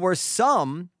 There were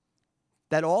some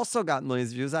that also got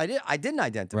millions of views. I didn't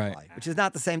identify, which is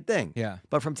not the same thing. Yeah.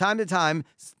 But from time to time,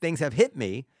 things have hit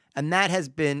me, and that has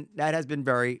been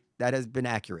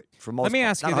accurate for most. Let me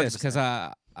ask you this, 100%. because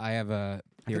I have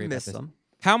theory about miss this. them.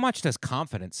 How much does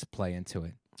confidence play into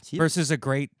it versus a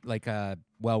great, like a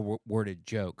well-worded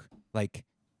joke? Like,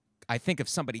 I think if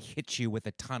somebody hits you with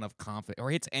a ton of confidence,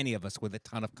 or hits any of us with a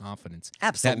ton of confidence,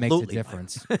 that makes a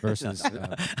difference versus.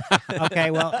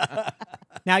 Okay, well,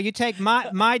 now you take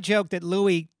my joke that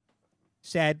Louis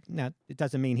said. Now, it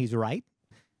doesn't mean he's right,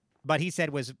 but he said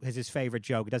was his favorite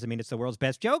joke. It doesn't mean it's the world's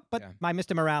best joke, but my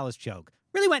Mr. Morales joke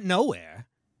really went nowhere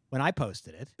when I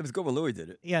posted it. It was good when Louis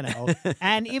did it. You know,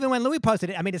 and even when Louis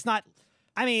posted it, I mean, it's not.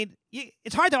 I mean,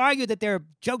 it's hard to argue that there are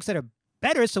jokes that are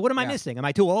better. So what am I missing? Am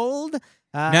I too old?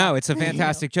 No, it's a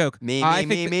fantastic joke. Me.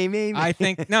 I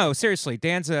think no, seriously,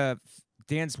 Dan's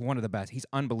one of the best. He's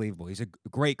unbelievable. He's a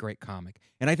great comic.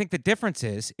 And I think the difference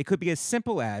is it could be as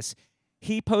simple as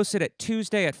he posted it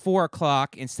Tuesday at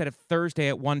 4:00 instead of Thursday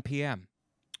at 1 p.m.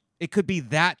 It could be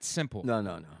that simple.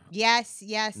 No. Yes.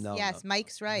 No.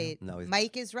 Mike's right. No,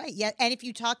 Mike is right. Yeah, and if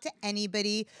you talk to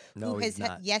anybody who has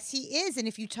yes, he is. And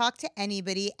if you talk to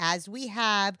anybody, as we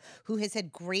have, who has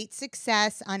had great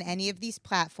success on any of these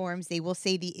platforms, they will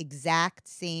say the exact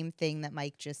same thing that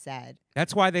Mike just said.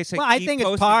 That's why they say. Well, I think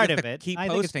it's part of it. Keep I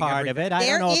think it's posting part of it. I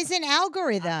There don't know is an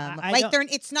algorithm. I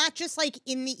don't- it's not just like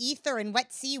in the ether and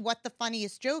let's see what the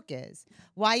funniest joke is.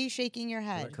 Why are you shaking your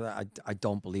head? Because I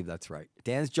don't believe that's right.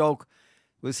 Dan's joke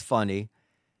was funny,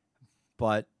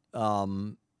 but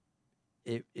first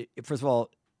of all,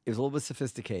 it was a little bit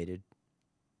sophisticated.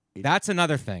 That's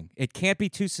another thing. It can't be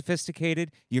too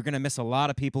sophisticated. You're going to miss a lot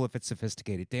of people if it's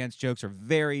sophisticated. Dan's jokes are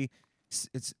very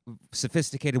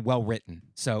sophisticated, well written.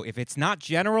 So if it's not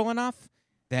general enough,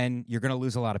 then you're going to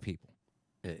lose a lot of people.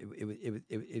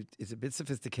 It's a bit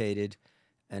sophisticated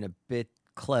and a bit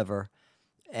clever,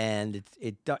 and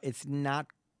it's not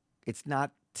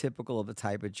typical of the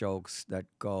type of jokes that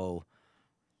go.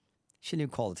 Shouldn't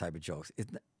even call it the type of jokes.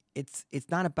 It's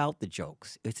not about the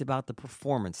jokes. It's about the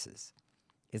performances.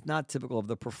 It's not typical of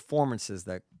the performances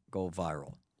that go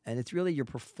viral, and it's really your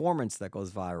performance that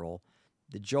goes viral.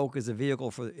 The joke is a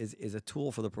vehicle is a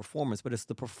tool for the performance, but it's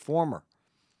the performer,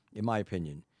 in my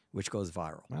opinion, which goes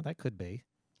viral. Well, that could be.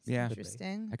 Yeah,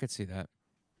 Interesting. I could see that.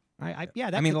 I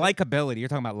mean, likability. You're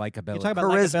talking about likability. You're talking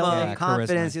about Charisma, likability. Yeah,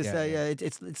 confidence.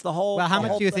 charisma. It's the whole. Well, how the much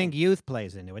whole do you thing. think youth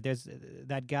plays into it? There's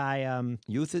that guy.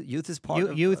 Youth is part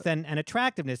of Youth and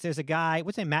attractiveness. There's a guy.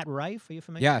 What's his name? Matt Rife. Are you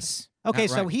familiar? Yes. Okay, Matt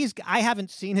so Rife. I haven't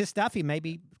seen his stuff. He may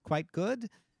be quite good,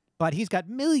 but he's got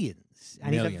millions,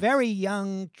 and he's a Millions. very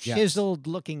young, Yes.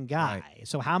 chiseled-looking guy.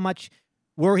 So how much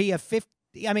were he a 50?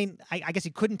 I mean, I guess he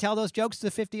couldn't tell those jokes to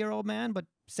the 50-year-old man, but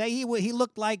say he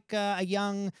looked like a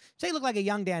young Dan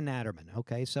Natterman.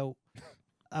 Okay, so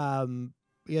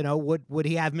would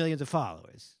he have millions of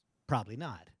followers? Probably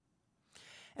not.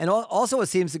 And also, what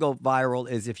seems to go viral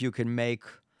is if you can make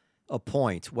a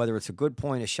point, whether it's a good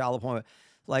point, a shallow point.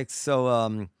 Like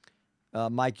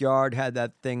Mike Yard had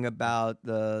that thing about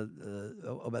what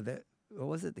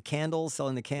was it? The candles,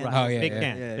 selling the candles. Oh yeah, Big yeah,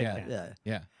 can, yeah, big yeah, can.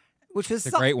 yeah. Which was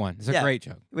It's a great one. It's a great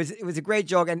joke. It was a great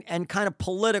joke and kind of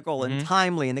political and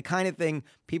timely and the kind of thing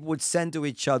people would send to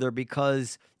each other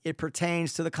because it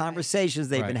pertains to the conversations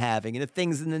they've been having and the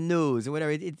things in the news and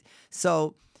whatever.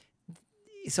 So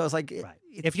it's like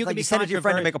If you like can be send it to your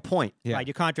friend to make a point. Yeah. Right,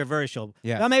 you're controversial.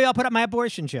 Yeah. Well, maybe I'll put up my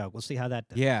abortion joke. We'll see how that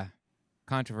does. Yeah.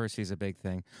 Controversy is a big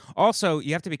thing. Also,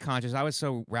 you have to be conscious. I was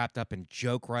so wrapped up in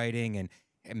joke writing and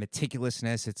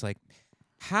meticulousness. It's like,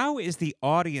 how is the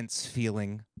audience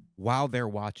feeling while they're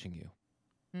watching you?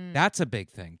 That's a big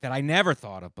thing that I never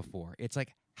thought of before. It's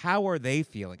like, how are they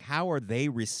feeling? How are they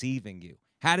receiving you?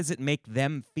 How does it make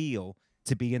them feel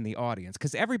to be in the audience?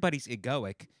 Because everybody's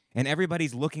egoic and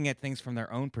everybody's looking at things from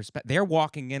their own perspective. They're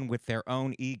walking in with their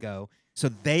own ego, so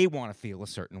they want to feel a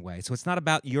certain way. So it's not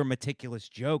about your meticulous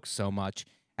jokes so much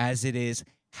as it is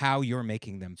how you're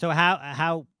making them. So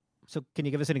how? So can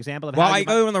you give us an example of Well, how? I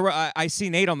go on the road. I see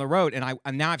Nate on the road,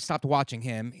 and now I've stopped watching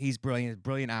him. He's brilliant,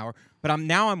 brilliant hour. But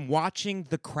I'm watching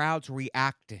the crowds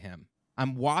react to him.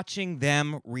 I'm watching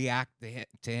them react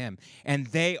to him, and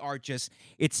they are just.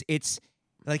 It's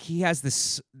like he has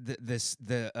this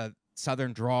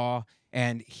southern draw,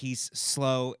 and he's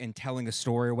slow in telling a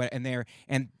story or what,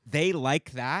 and they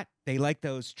like that. They like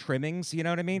those trimmings. You know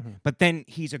what I mean? But then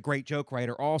he's a great joke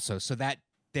writer also, so that.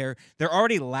 They're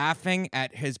already laughing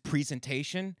at his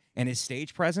presentation and his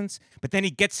stage presence, but then he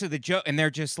gets to the joke and they're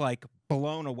just like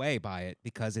blown away by it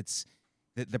because it's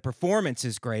the performance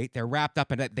is great. They're wrapped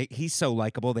up in it. He's so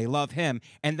likable. They love him,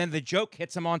 and then the joke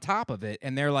hits him on top of it,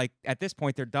 and they're like, at this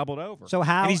point, they're doubled over. So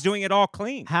how? And he's doing it all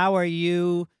clean. How are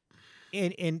you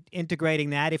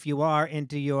integrating that, if you are,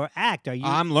 into your act? Are you?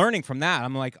 I'm learning from that.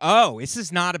 I'm like, oh, this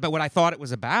is not about what I thought it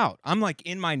was about. I'm like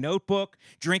in my notebook,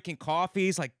 drinking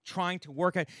coffees, like trying to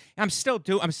work at. I'm still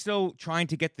trying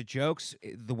to get the jokes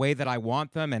the way that I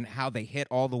want them and how they hit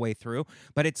all the way through.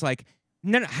 But it's like,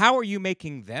 no, how are you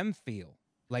making them feel?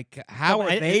 Like, how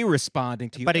are they responding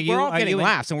to you? But we're all getting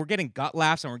laughs, and we're getting gut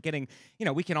laughs, and we're getting,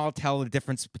 we can all tell the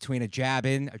difference between a jab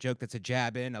in, a joke that's a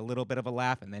jab in, a little bit of a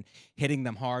laugh, and then hitting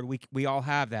them hard. We all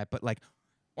have that. But, like,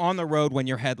 on the road when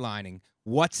you're headlining,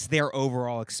 what's their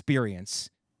overall experience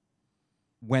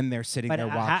when they're sitting there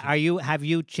watching?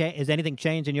 Has anything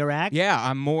changed in your act? Yeah,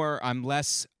 I'm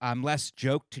less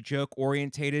joke to joke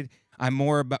orientated. I'm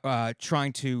more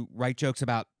trying to write jokes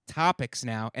about topics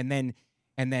now, and then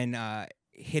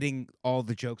hitting all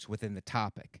the jokes within the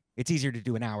topic. It's easier to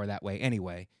do an hour that way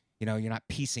anyway. You're not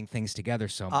piecing things together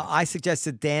so much. I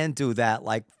suggested Dan do that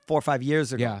like 4 or 5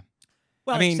 years ago. Yeah.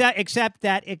 Well, except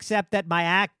that my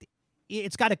act,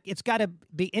 it's got to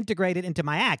be integrated into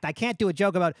my act. I can't do a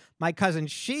joke about my cousin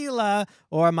Sheila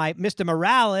or my Mr.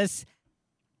 Morales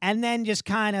and then just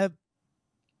kind of.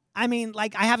 I mean,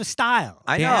 like, I have a style.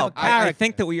 I know. I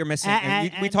think that what you're missing,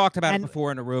 and we talked about it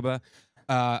before in Aruba.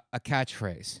 A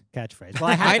catchphrase.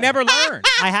 Well, I never learned.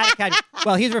 I had a catch.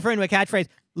 Well, he's referring to a catchphrase.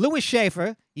 Louis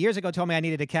Schaefer years ago told me I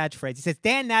needed a catchphrase. He says,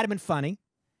 Dan Natterman funny,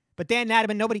 but Dan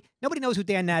Natterman, nobody knows who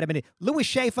Dan Natterman is. Louis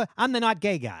Schaefer, I'm the not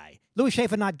gay guy. Louis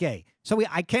Schaefer, not gay. So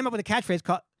I came up with a catchphrase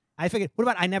called, I figured, what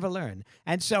about I never learn?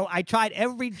 And so I tried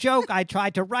every joke I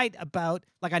tried to write about,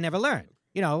 like, I never learned.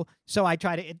 So I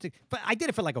tried to, but I did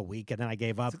it for like a week and then I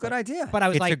gave up. It's a good idea. But I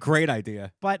was it's a great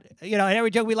idea. But, and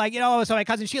every joke we like, so my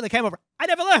cousin Sheila came over. I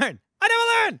never learned.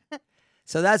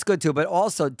 So that's good too. But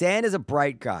also, Dan is a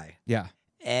bright guy. Yeah.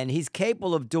 And he's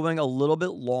capable of doing a little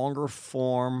bit longer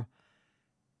form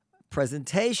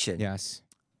presentation. Yes.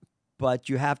 But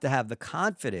you have to have the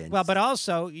confidence. Well, but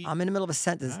also. I'm in the middle of a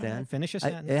sentence, Dan. Finish your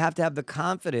sentence. You have to have the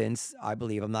confidence, I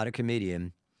believe, I'm not a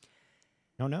comedian.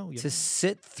 No. To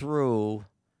sit through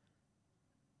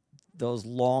those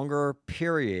longer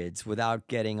periods without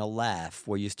getting a laugh,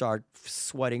 where you start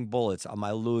sweating bullets. Am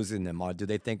I losing them? Or do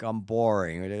they think I'm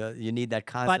boring? Or you need that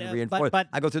constant reinforcement. But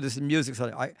I go through this in music,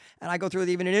 and I go through it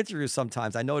even in interviews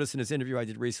sometimes. I noticed in this interview I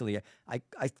did recently, I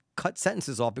cut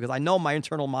sentences off because I know my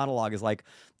internal monologue is like,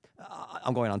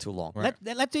 I'm going on too long. Right.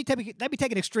 Let me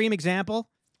take an extreme example.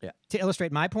 Yeah. To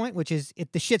illustrate my point, which is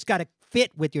the shit's got to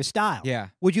fit with your style. Yeah.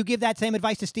 Would you give that same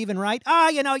advice to Stephen Wright?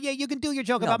 You can do your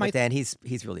joke about my. Dan, he's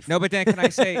really. No, but Dan, can I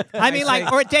say?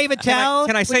 Or David Tell.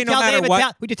 Can I say no matter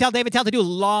what? Would you tell David Tell to do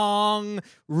long,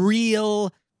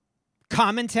 real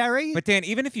commentary? But Dan,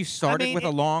 even if you started with a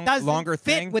longer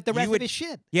thing, with the rest of his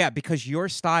shit. Yeah, because your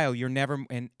style, you're never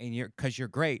because you're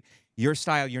great. Your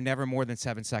style, you're never more than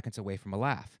 7 seconds away from a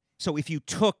laugh. So if you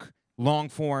took long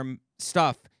form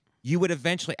stuff, you would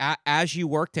eventually, as you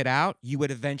worked it out, you would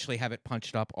eventually have it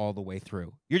punched up all the way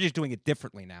through. You're just doing it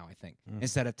differently now, I think,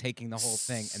 instead of taking the whole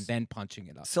thing and then punching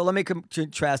it up. So let me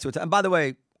contrast to it. And by the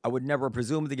way, I would never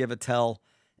presume to give Attell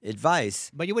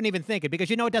advice. But you wouldn't even think it because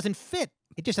it doesn't fit.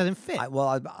 It just doesn't fit.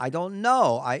 I don't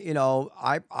know.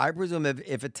 I presume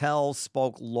if Attell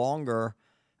spoke longer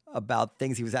about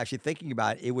things he was actually thinking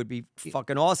about, it would be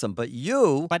fucking awesome. But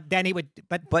you, but then he would,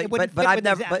 but I've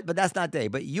never. But that's not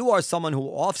Dave. But you are someone who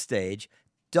off stage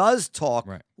does talk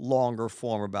longer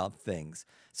form about things.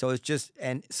 So it's just,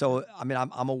 and so I mean,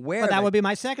 I'm aware. Well, that would be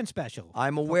my second special.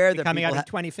 I'm aware that coming out in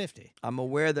 2050. I'm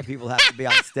aware that people have to be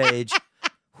on stage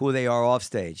who they are off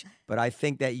stage. But I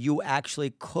think that you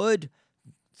actually could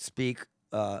speak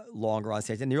longer on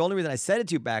stage. And the only reason I said it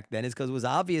to you back then is because it was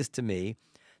obvious to me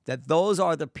that those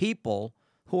are the people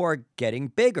who are getting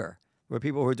bigger. Where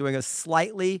people who are doing a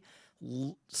slightly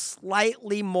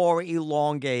more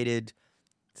elongated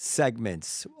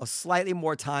segments, a slightly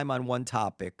more time on one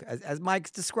topic, as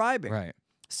Mike's describing. Right.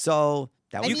 So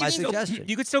that was my suggestion.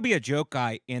 You could still be a joke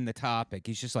guy in the topic.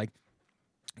 He's just like,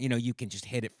 you can just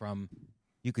hit it from.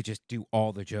 You could just do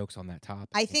all the jokes on that topic.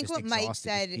 I think what Mike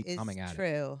said is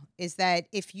true, is that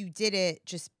if you did it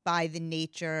just by the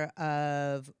nature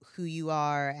of who you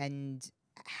are and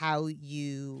how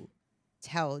you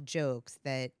tell jokes,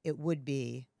 that it would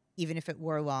be, even if it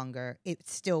were longer, it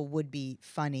still would be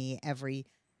funny every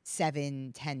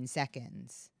 7-10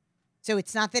 seconds. So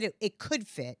it's not that it could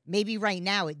fit. Maybe right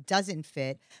now it doesn't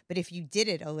fit, but if you did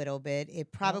it a little bit,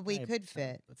 it probably could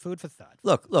fit. Food for thought.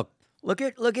 Look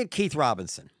at Keith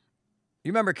Robinson.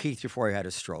 You remember Keith before he had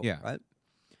his stroke, right?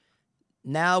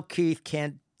 Now Keith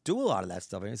can't do a lot of that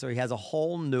stuff, so he has a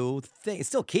whole new thing. It's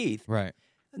still Keith, right?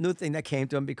 A new thing that came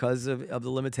to him because of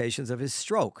the limitations of his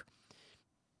stroke.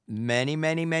 Many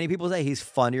people say he's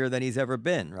funnier than he's ever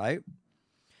been, right?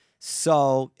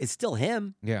 So it's still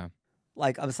him. Yeah.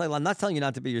 Like I'm saying, I'm not telling you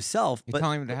not to be yourself. You're but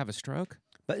telling him to have a stroke?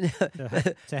 But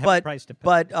to have a price to pay.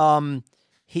 but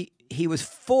he was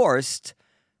forced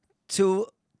to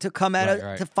come at it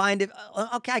Right. to find it.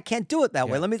 Okay, I can't do it that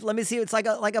way. Yeah. Let me see. It's like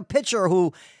a pitcher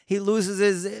who he loses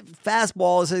his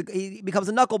fastball, so he becomes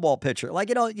a knuckleball pitcher. Like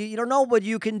you don't know, but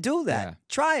you can do that. Yeah.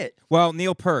 Try it. Well,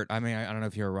 Neil Peart. I mean, I don't know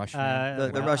if you're a Rush fan.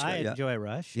 The Well, Rush I guy, yeah. enjoy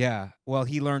Rush. Yeah. Well,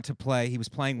 he learned to play. He was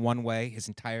playing one way his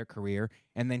entire career,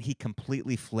 and then he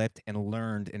completely flipped and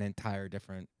learned an entire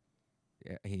different.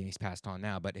 He's passed on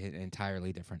now, but an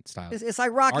entirely different style. It's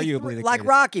like Rocky, Arguably the like greatest.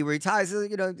 Rocky, where he ties,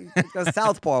 goes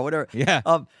southpaw, or whatever. Yeah.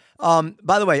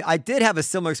 By the way, I did have a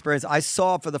similar experience. I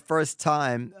saw for the first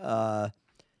time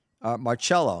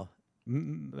Marcello.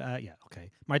 Yeah.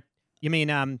 Okay. You mean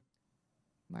Marcello.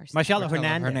 Marcello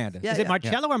Hernandez? Yeah, Is it yeah.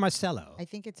 Marcello or Marcello? I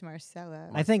think it's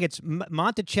Marcello. I think it's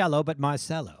Monticello, but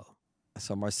Marcello.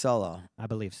 So Marcello. I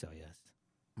believe so. Yes.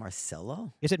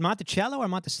 Marcello? Is it Monticello or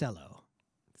Monticello?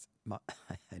 I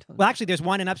don't Well, actually, there's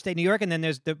one in upstate New York, and then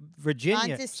there's the Virginia.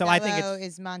 Monticello So I think it's.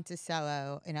 is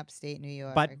Monticello in upstate New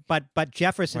York. But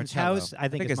Jefferson's Marcello. house, I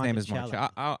think his it's name is Monticello.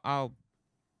 Marcello. I'll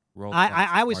roll.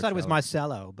 I always thought it was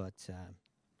Marcello, but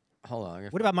Hold on.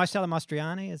 what about Marcello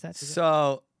Mastroianni? Is it?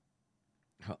 So,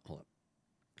 hold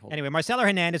on. Anyway, Marcello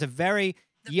Hernandez, a very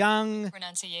young.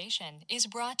 Pronunciation is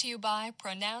brought to you by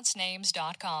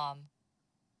pronouncenames.com.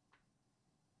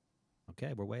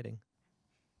 Okay, we're waiting.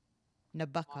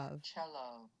 Nabokov.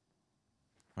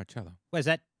 Marcello. What is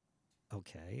that?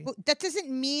 Okay. Well, that doesn't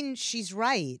mean she's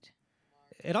right.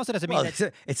 It also doesn't mean Well,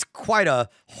 that. it's quite a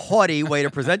haughty way to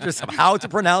present yourself. How to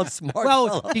pronounce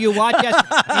Marcello? Well, do you watch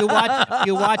you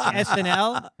watch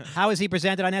SNL? How is he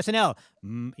presented on SNL?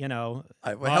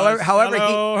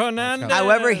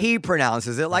 However he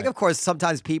pronounces it. Like, Right. of course,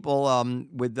 sometimes people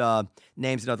with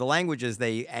names in other languages,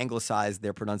 they anglicize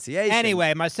their pronunciation.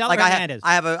 Anyway, Marcello like Hernandez.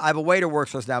 I have a waiter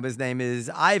works for us now. But his name is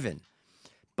Ivan,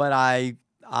 but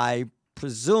I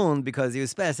presume because he was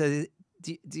Spanish. I said,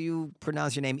 do you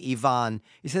pronounce your name Ivan?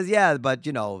 He says, yeah, but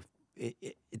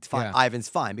it's fine. Yeah. Ivan's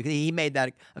fine because he made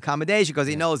that accommodation because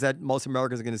he knows that most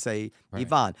Americans are going to say Right.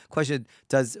 Ivan. Question: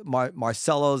 does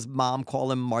Marcello's mom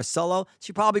call him Marcello?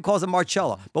 She probably calls him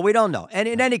Marcello, but we don't know. And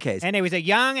in any case, And he was a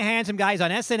young, handsome guy. He's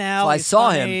on SNL. so I He's saw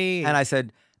funny. him, and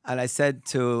I said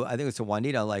to, I think it was to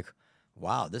Juanita, like,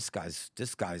 wow, this guy's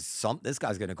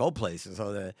gonna go places.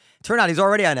 So turned out he's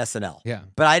already on SNL. Yeah.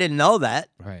 But I didn't know that.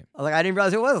 Right. Like I didn't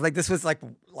realize it was. Like this was like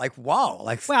wow.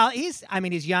 Like Well, he's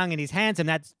young and he's handsome.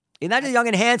 That's you're not just young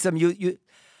and handsome. You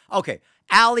okay.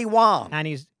 Ali Wong. and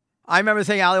he's I remember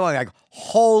saying Ali Wong, like,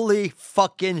 holy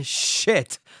fucking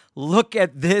shit. Look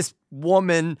at this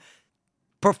woman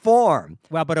perform.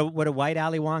 well, but would a white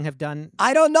Ali Wong have done?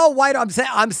 I don't know why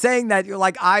I'm saying that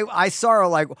like I saw her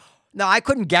like now I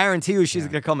couldn't guarantee you she's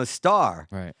gonna become a star.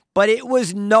 Right. But it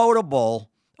was notable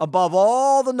above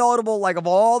all the notable, like of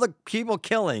all the people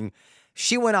killing,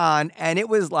 she went on and it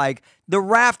was like the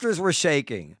rafters were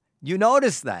shaking. You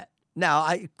noticed that. Now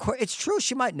it's true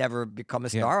she might never become a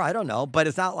star. I don't know, but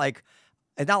it's not like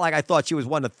I thought she was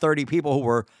one of 30 people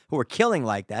who were killing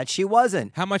like that. She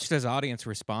wasn't. How much does audience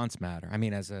response matter? I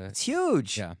mean, It's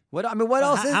huge. Yeah. What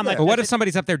else is how much- there? But what if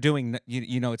somebody's up there doing,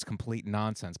 it's complete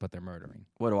nonsense, but they're murdering?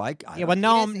 What do I Yeah, well,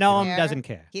 Noam doesn't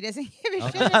care. He doesn't give a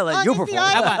shit. I'll let you As long as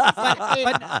the perform.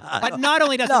 audience- But not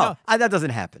only does No, it. that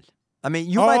doesn't happen. I mean,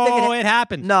 you might think Oh, it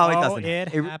happens. No, it Oh, doesn't.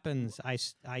 It It- happens. I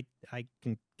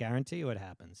can guarantee you it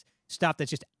happens. Stuff that's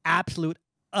just absolute,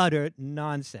 utter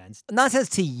nonsense. nonsense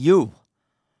to you.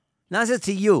 Nonsense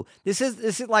to you. This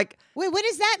is like Wait, what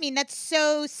does that mean? That's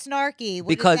so snarky.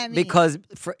 What does that mean? because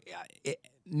for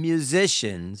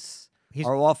musicians He's-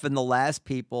 are often the last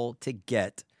people to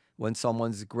get when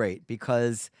someone's great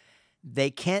because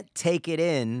they can't take it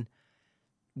in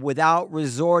without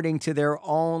resorting to their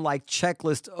own like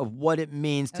checklist of what it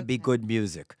means to be Okay. good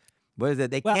music. What is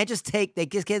it? They Well- can't just take. They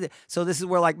just can't. So this is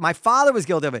where like my father was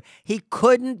guilty of it. He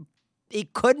couldn't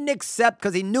accept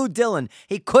because he knew Dylan.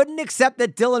 He couldn't accept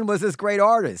that Dylan was this great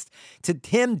artist. To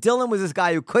him, Dylan was this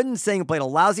guy who couldn't sing, played a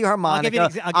lousy harmonica I'll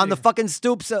give on you- the fucking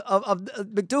stoops of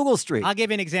McDougal Street. I'll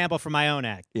give you an example from my own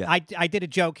act. Yeah. I did a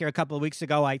joke here a couple of weeks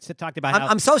ago. I talked about how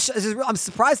I'm I'm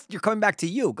surprised you're coming back to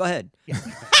you. Go ahead.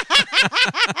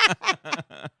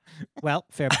 well,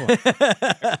 fair point.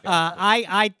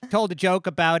 I told a joke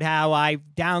about how I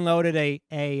downloaded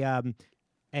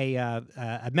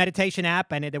a meditation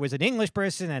app, and there was an English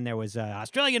person, and there was an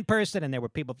Australian person, and there were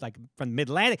people like from the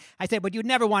Mid-Atlantic. I said, but you'd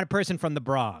never want a person from the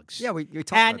Bronx. Yeah, we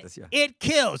talked and about this. Yeah. it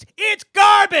kills. It's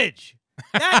garbage.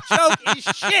 That joke is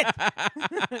shit.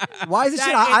 Why is it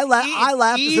shit? That- I it's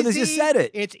laughed as soon as you easy, said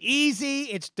it. It's easy.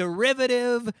 It's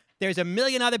derivative. There's a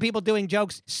million other people doing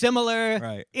jokes similar.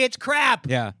 Right. It's crap.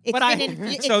 Yeah. It's But been in-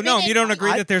 it's So been no, in- you don't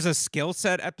agree that there's a skill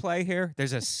set at play here?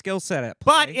 There's a skill set at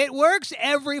play. But it works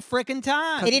every frickin'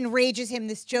 time. It enrages him.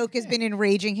 This joke has been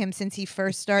enraging him since he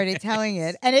first started telling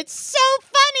it. And it's so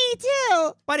funny,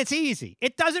 too. But it's easy.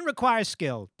 It doesn't require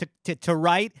skill to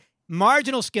write,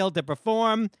 marginal skill to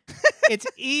perform. It's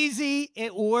easy.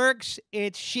 It works.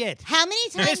 It's shit. How many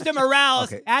times? Mr.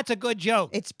 Morales, Okay. that's a good joke.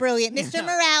 It's brilliant. Mr.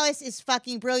 Morales is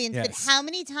fucking brilliant. But Yes. how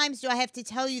many times do I have to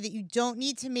tell you that you don't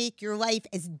need to make your life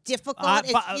as difficult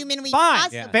as humanly fine.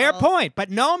 possible? Yeah. Fair point. But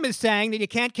Noam is saying that you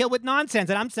can't kill with nonsense,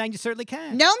 and I'm saying you certainly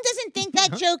can. Noam doesn't think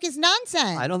that joke is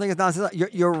nonsense. I don't think it's nonsense.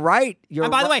 You're right. You're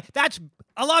And by the way, that's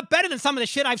a lot better than some of the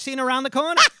shit I've seen around the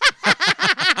corner.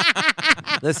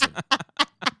 Listen,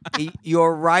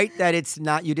 you're right that it's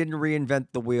not. You didn't reinvent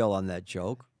the wheel on that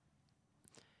joke,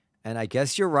 and I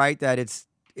guess you're right that it's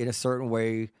in a certain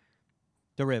way.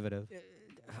 Derivative.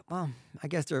 Well, I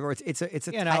guess it's a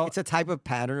You know- it's a type of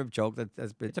pattern of joke that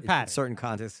has been It's a in pattern. certain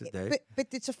contexts today. But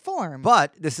it's a form.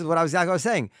 But this is what I was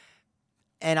saying,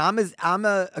 and I'm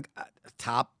a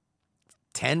top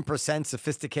 10%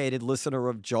 sophisticated listener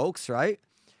of jokes, right?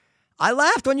 I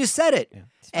laughed when you said it,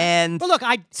 and Well, look,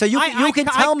 so you can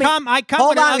tell me. I come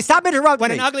Hold when on, stop interrupting when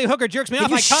me. an ugly hooker jerks me Can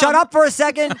off. you I come. shut up for a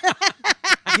second?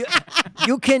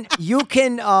 you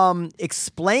can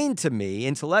explain to me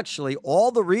intellectually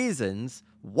all the reasons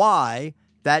why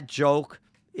that joke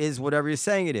is whatever you're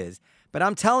saying it is. But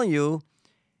I'm telling you,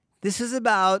 this is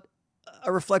about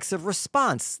a reflexive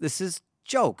response. This is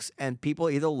jokes, and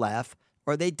people either laugh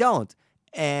or they don't.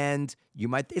 And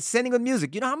it's sending with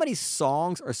music. You know how many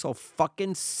songs are so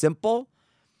fucking simple?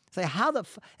 Say how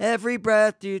every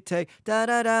breath you take, da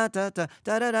da da da da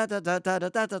da da da da da da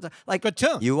da da. Like Good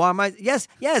tune. You are my yes.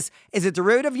 Is it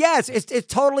derivative? Yes. It's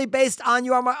totally based on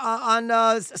you are my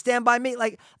on Stand By Me.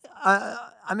 Like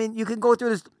I mean, you can go through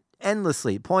this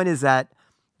endlessly. Point is that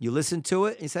you listen to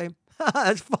it and you say,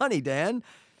 "That's funny, Dan."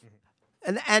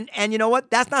 And you know what?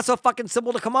 That's not so fucking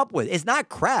simple to come up with. It's not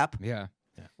crap. Yeah.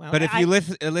 Well, But if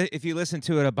you listen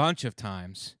to it a bunch of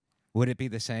times, would it be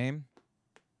the same?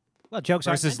 Well, jokes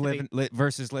aren't meant to be.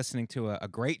 Versus listening to a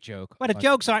great joke. But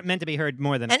jokes aren't meant to be heard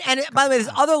more than. And by the way,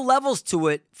 there's other levels to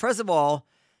it. First of all,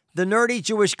 the nerdy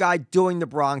Jewish guy doing the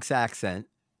Bronx accent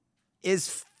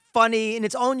is funny in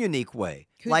its own unique way.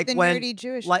 Who's like the when, nerdy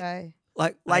Jewish like, guy?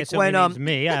 Like I assume when he means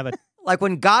me. Yeah, but like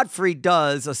when Godfrey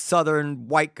does a Southern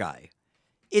white guy.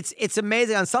 It's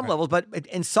amazing on some levels, but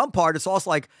in some part, it's also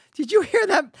like, did you hear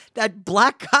that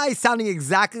black guy sounding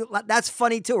exactly? That's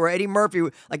funny too. Or Eddie Murphy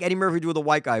do with a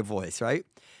white guy voice, right?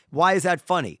 Why is that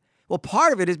funny? Well,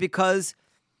 part of it is because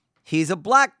he's a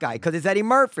black guy, because it's Eddie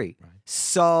Murphy. Right.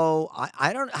 So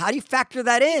I don't. How do you factor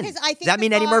that in? Because I think Does that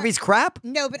mean Eddie Murphy's crap?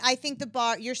 No, but I think the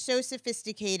bar. You're so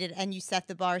sophisticated, and you set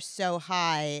the bar so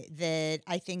high that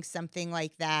I think something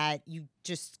like that you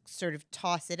just sort of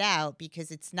toss it out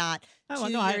because it's not to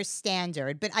your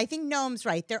standard. But I think Noam's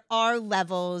right. There are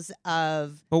levels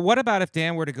of. But what about if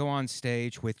Dan were to go on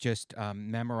stage with just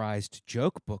memorized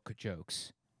joke book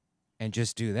jokes, and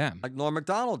just do them? Like Norm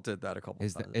Macdonald did that a couple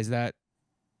times. Is that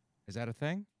a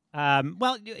thing?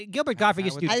 Well, Gilbert Gottfried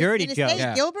used to do dirty jokes.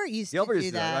 Say, Gilbert used to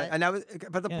do that. Right? And that was,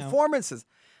 but the performances.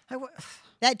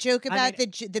 That joke about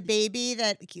the baby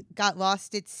that got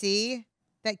lost at sea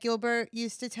that Gilbert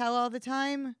used to tell all the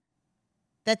time.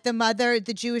 That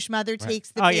the Jewish mother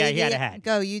takes the baby. Yeah, he had a hat.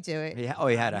 Go, you do it. He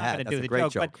had a hat. That's a great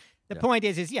joke. But the point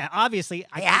is, obviously,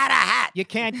 he had a hat. You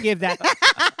can't give that.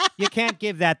 You can't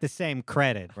give that the same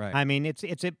credit. Right. I mean, it's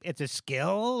a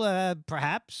skill,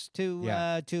 perhaps,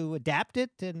 to adapt it,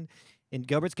 and in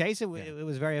Gilbert's case, it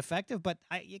was very effective. But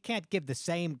you can't give the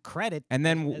same credit. And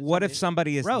then what if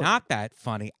somebody is not that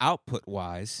funny output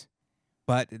wise,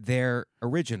 but they're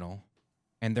original,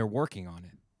 and they're working on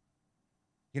it?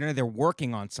 You know, they're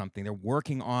working on something. They're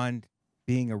working on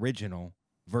being original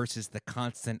versus the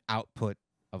constant output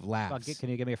of laughs. Well, can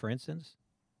you give me a for instance?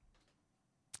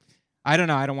 I don't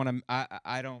know. I don't want to.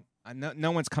 I don't.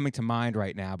 No one's coming to mind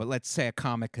right now. But let's say a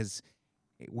comic, because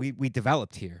we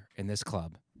developed here in this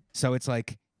club. So it's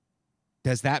like,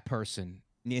 does that person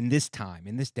in this time,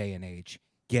 in this day and age,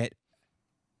 get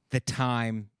the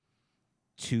time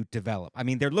to develop? I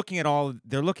mean, they're looking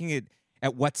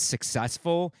at what's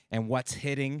successful and what's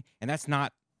hitting, and that's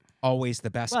not always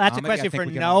the best. Well, that's a comedy. question I think for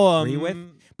we can all agree Noam. with.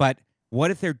 But what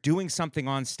if they're doing something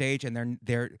on stage and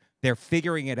they're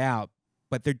figuring it out,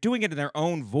 but they're doing it in their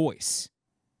own voice?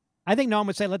 I think Noam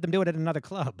would say, let them do it at another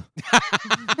club.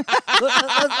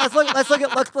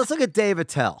 Let's look at Dave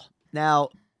Attell. Now,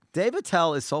 Dave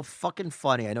Attell is so fucking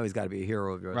funny. I know he's got to be a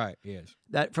hero of yours. Right, he is.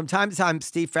 That from time to time,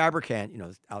 Steve Fabricant,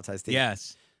 outside Steve,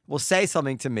 Yes, will say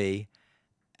something to me,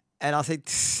 and I'll say,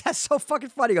 "That's so fucking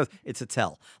funny." He goes, "It's a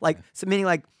tell." Like, so meaning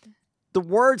like the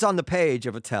words on the page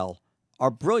of a tell are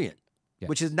brilliant,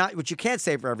 which you can't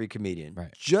say for every comedian.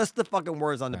 Right. Just the fucking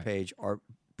words on the page are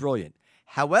brilliant.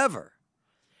 However,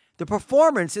 the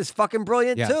performance is fucking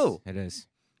brilliant too. It is.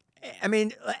 I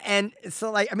mean, and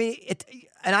so like, I mean,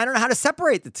 and I don't know how to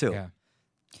separate the two. Yeah.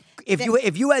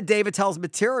 If you had Dave Attell's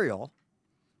material,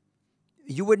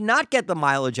 you would not get the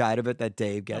mileage out of it that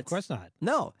Dave gets. Of course not.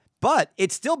 No, but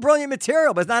it's still brilliant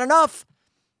material, but it's not enough.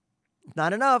 It's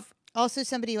not enough. Also,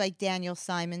 somebody like Daniel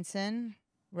Simonson,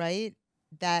 right?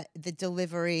 That the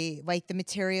delivery, like the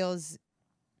material's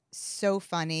so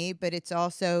funny, but it's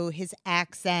also his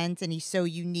accent, and he's so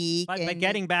unique. But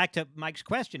getting back to Mike's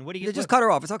question, what do you just cut her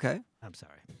off? It's okay. I'm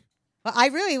sorry. Well, I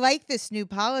really like this new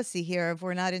policy here of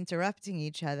we're not interrupting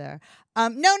each other. No,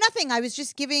 nothing. I was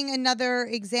just giving another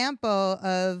example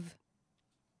of.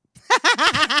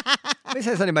 Let me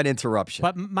say something about interruption.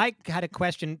 But Mike had a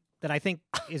question that I think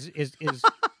is.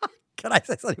 Can I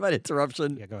say something about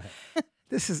interruption? Yeah, go ahead.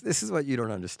 This is what you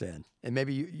don't understand, and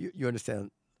maybe you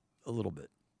understand a little bit.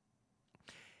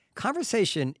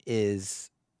 Conversation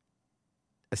is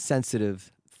a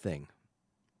sensitive thing.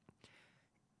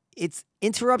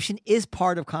 Interruption is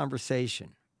part of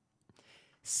conversation.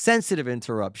 Sensitive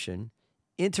interruption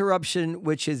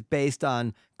which is based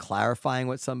on clarifying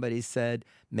what somebody said,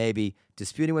 maybe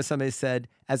disputing what somebody said,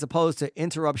 as opposed to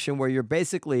interruption where you're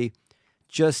basically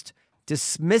just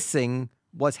dismissing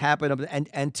what's happened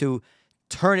and to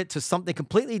turn it to something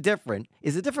completely different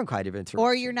is a different kind of interruption.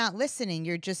 Or you're not listening.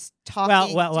 You're just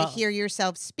talking to hear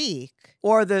yourself speak.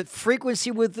 Or the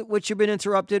frequency with which you've been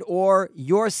interrupted, or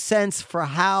your sense for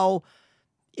how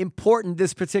important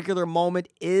this particular moment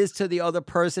is to the other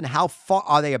person. How far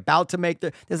are they about to make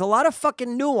there's a lot of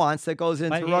fucking nuance that goes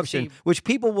into interruption, which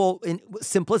people will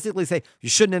simplistically say, you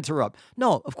shouldn't interrupt.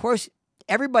 No, of course,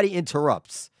 everybody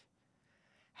interrupts.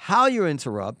 How you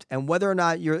interrupt and whether or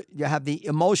not you have the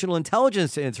emotional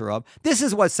intelligence to interrupt, this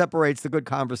is what separates the good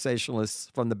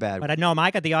conversationalists from the bad ones. But I know I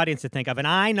got the audience to think of, and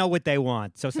I know what they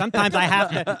want. So sometimes I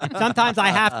have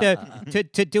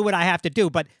to do what I have to do.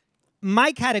 But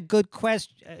Mike had a good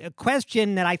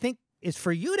question that I think is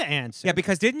for you to answer. Yeah,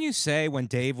 because didn't you say when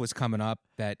Dave was coming up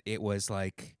that it was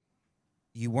like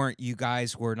you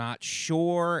guys were not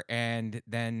sure, and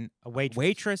then a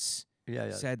waitress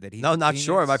said that he not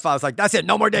sure. My father's like, that's it,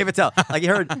 no more Dave Attell. Like he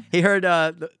heard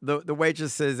the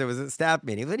waitress says it was a staff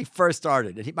meeting when he first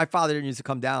started. And my father didn't used to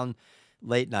come down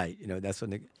late night. You know, that's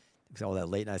when all that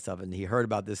late night stuff. And he heard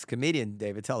about this comedian,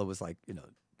 Dave Attell, was like,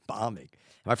 bombing.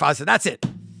 And my father said, that's it.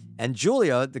 And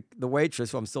Julia, the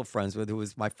waitress, who I'm still friends with, who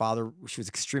was my father, she was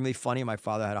extremely funny. My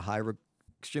father had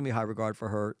extremely high regard for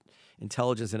her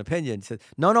intelligence and opinion. Said,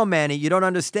 no, Manny, you don't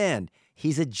understand.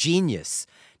 He's a genius.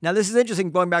 Now, this is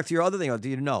interesting, going back to your other thing. Do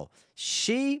you know?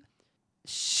 She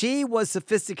was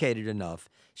sophisticated enough.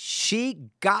 She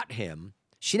got him.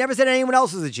 She never said anyone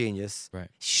else was a genius. Right.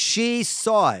 She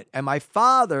saw it. And my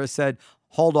father said,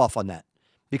 hold off on that.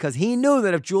 Because he knew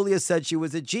that if Julia said she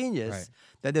was a genius,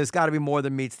 then there's got to be more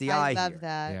than meets the eye I love here.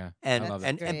 that. Yeah.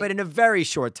 And but in a very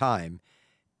short time,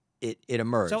 it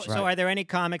emerged. So are there any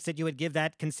comics that you would give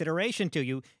that consideration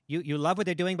to? You love what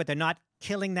they're doing, but they're not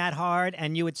killing that hard,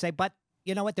 and you would say, but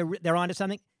you know what, they're onto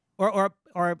something, or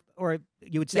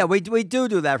you would say, yeah, we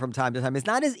do that from time to time. It's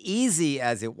not as easy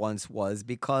as it once was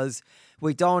because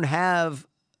we don't have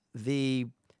the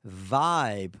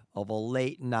vibe of a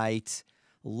late night,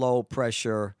 low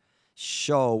pressure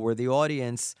show where the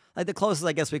audience, like the closest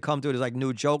I guess we come to it is like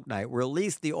New Joke Night, where at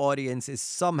least the audience is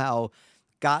somehow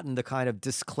gotten the kind of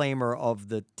disclaimer of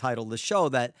the title of the show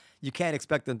that you can't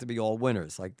expect them to be all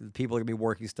winners. Like people are going to be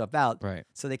working stuff out. Right.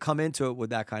 So they come into it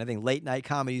with that kind of thing. Late night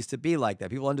comedy used to be like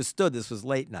that. People understood this was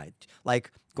late night,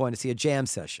 like going to see a jam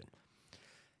session.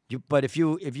 But if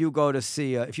you go to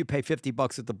see, if you pay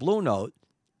 $50 at the Blue Note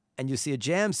and you see a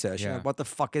jam session, like, what the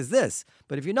fuck is this?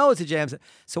 But if you know it's a jam session,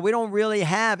 so we don't really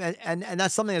have, and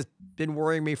that's something that's been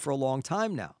worrying me for a long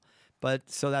time now. But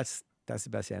so that's the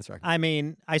best answer I can. I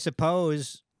mean, I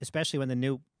suppose, especially when the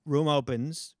new room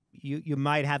opens, you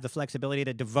might have the flexibility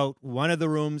to devote one of the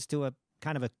rooms to a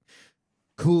kind of a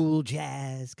cool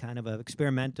jazz, kind of a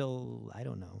experimental, I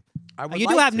don't know. You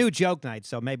do have new joke nights,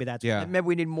 so maybe that's maybe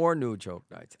we need more new joke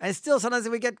nights. And still sometimes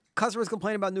we get customers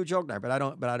complaining about new joke night, but I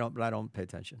don't pay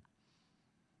attention.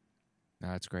 No,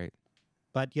 that's great.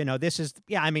 But this is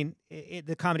I mean,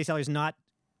 the Comedy Cellar is not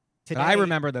today. But I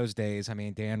remember those days. I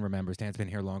mean, Dan remembers. Dan's been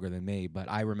here longer than me, but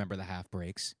I remember the half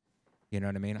breaks. You know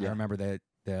what I mean? Yeah. I remember the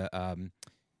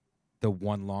the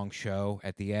one long show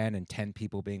at the end and 10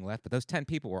 people being left. But those 10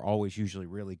 people were always usually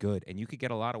really good, and you could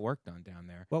get a lot of work done down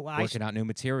there. Well, working out new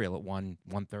material at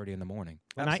 1:30 in the morning.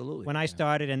 Absolutely. When I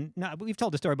started, and no, we've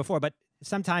told the story before, but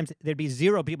sometimes there'd be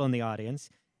 0 people in the audience,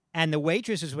 and the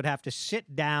waitresses would have to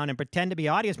sit down and pretend to be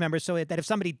audience members so that if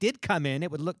somebody did come in, it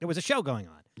would look there was a show going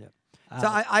on. Yeah. So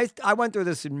I went through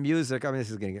this in music. I mean, this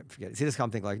is going to get forget. See, this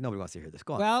I'm thinking like nobody wants to hear this.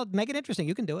 Go on. Well, make it interesting.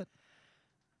 You can do it.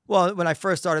 Well, when I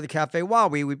first started the Cafe Wow,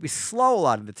 we would be slow a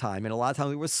lot of the time, and a lot of times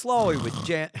we were slow. We would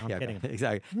jam. I'm kidding.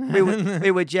 Exactly.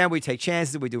 we would jam. We'd take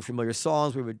chances. We'd do familiar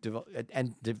songs. We would develop,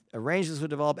 and arrangements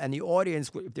would develop, and the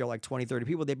audience, if there were like 20, 30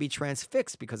 people, they'd be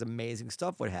transfixed because amazing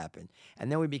stuff would happen.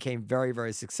 And then we became very,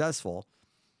 very successful,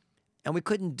 and we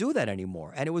couldn't do that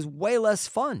anymore, and it was way less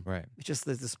fun. Right. It's just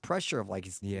there's this pressure of like,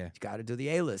 you got to do the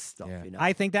A-list stuff. Yeah. You know?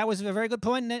 I think that was a very good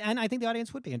point, and I think the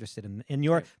audience would be interested in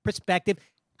your perspective.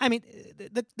 I mean,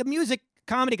 the music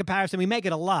comedy comparison, we make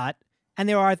it a lot, and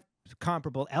there are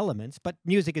comparable elements, but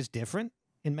music is different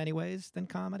in many ways than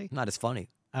comedy. Not as funny.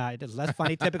 It is less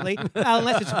funny typically,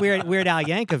 unless it's Weird Al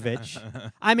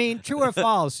Yankovic. I mean, true or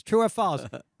false? True or false?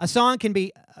 A song can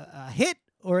be a hit,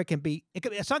 or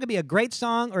a song can be a great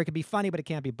song, or it can be funny, but it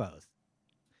can't be both.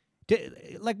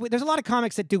 Like, there's a lot of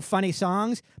comics that do funny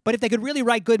songs, but if they could really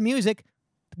write good music,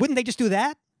 wouldn't they just do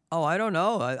that? Oh, I don't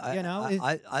know.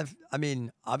 I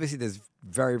mean, obviously, there's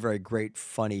very, very great,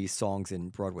 funny songs in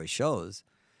Broadway shows.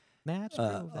 That's true.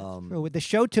 That's true. With the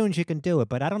show tunes, you can do it,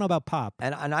 but I don't know about pop.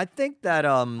 And I think that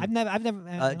I've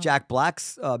never. Jack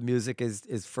Black's music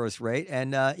is first rate,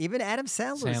 and even Adam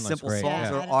Sandler's simple great, songs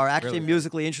yeah. are actually Really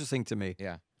musically interesting to me.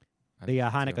 Yeah. The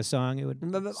Hanukkah song, it would.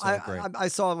 I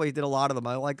saw he did a lot of them.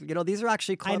 I like, these are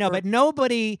actually clever. I know, but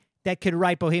nobody that could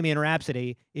write Bohemian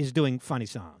Rhapsody is doing funny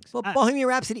songs. Well, Bohemian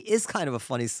Rhapsody is kind of a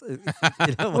funny.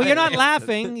 Well, you're not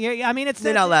laughing. I mean,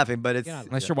 they're not laughing, but it's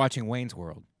unless you're watching Wayne's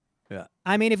World. Yeah.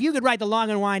 I mean, if you could write The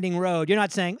Long and Winding Road, you're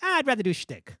not saying, I'd rather do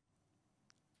shtick.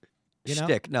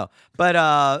 Shtick, no. But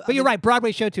you're right.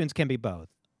 Broadway show tunes can be both,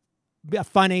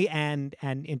 funny and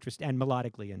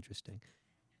melodically interesting.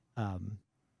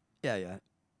 Yeah.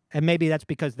 And maybe that's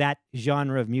because that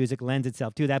genre of music lends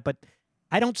itself to that. But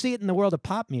I don't see it in the world of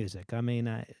pop music. I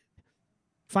mean,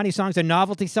 funny songs are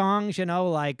novelty songs,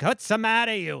 like, what's the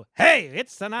matter, you? Hey,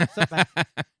 it's not so bad.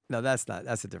 No, that's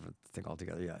a different thing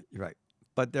altogether. Yeah, you're right.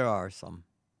 But there are some.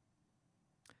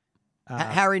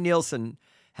 Harry Nilsson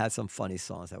had some funny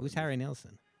songs. Who's Harry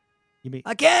Nilsson? You mean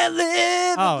I can't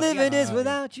live, living is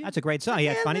without you. That's a great song. He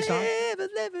had funny songs.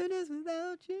 Living is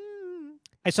without you.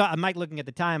 I saw Mike looking at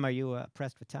the time. Are you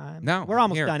pressed for time? No, we're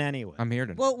almost done anyway. I'm here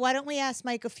tonight. Well, why don't we ask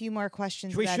Mike a few more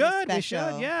questions? We should.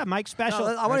 Yeah, Mike's special.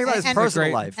 No, I want to hear about his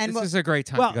personal life. And this is a great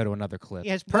time to go to another clip.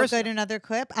 His we'll go to another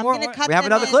clip. I'm going to cut. We have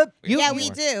another clip. Yeah,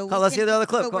 we do. Let's hear the other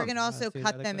clip. But we're going to also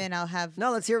cut them in. I'll have.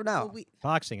 No, let's hear it now.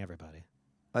 Boxing, everybody.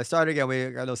 I started again. We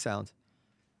got no sound.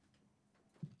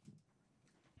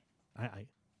 I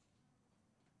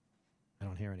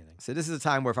don't hear anything. So this is a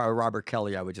time where if I were Robert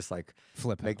Kelly, I would just like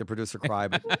make the producer cry.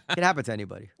 But it can happen to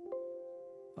anybody.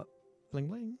 Bling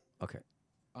bling. Okay.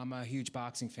 I'm a huge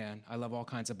boxing fan. I love all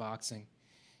kinds of boxing.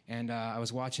 And I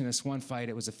was watching this one fight.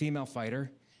 It was a female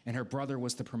fighter, and her brother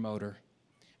was the promoter.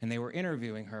 And they were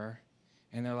interviewing her,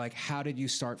 and they're like, how did you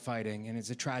start fighting? And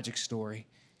it's a tragic story.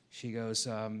 She goes,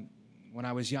 when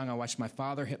I was young, I watched my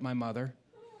father hit my mother.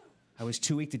 I was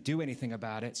too weak to do anything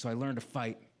about it, so I learned to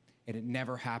fight. And it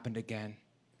never happened again.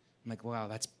 I'm like, wow,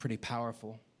 that's pretty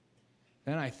powerful.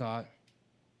 Then I thought,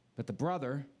 but the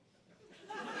brother,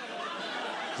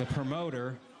 the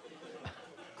promoter,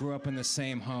 grew up in the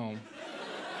same home.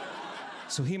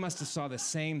 So he must have saw the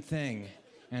same thing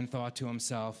and thought to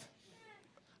himself,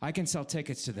 I can sell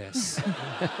tickets to this.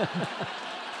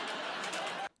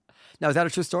 Now, is that a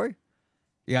true story?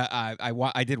 Yeah,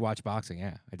 I did watch boxing.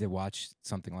 Yeah, I did watch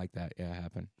something like that. Yeah,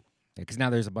 happen. Because now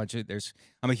there's a bunch of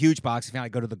I'm a huge boxing fan. I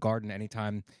go to the Garden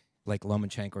anytime, like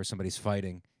Lomachenko or somebody's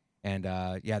fighting, and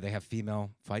they have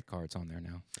female fight cards on there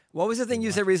now. What was the thing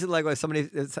you said recently? Like somebody,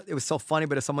 it was so funny,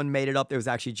 but if someone made it up, it was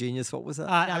actually genius. What was that?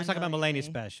 I was talking about Mulaney's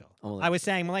special. I was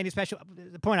saying Mulaney's special.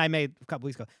 The point I made a couple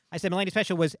weeks ago, I said Mulaney's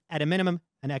special was at a minimum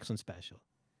an excellent special,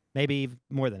 maybe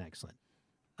more than excellent.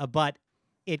 But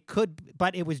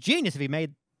it was genius if he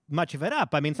made much of it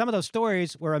up. I mean, some of those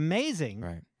stories were amazing.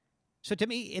 Right. So to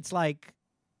me, it's like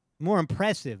more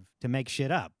impressive to make shit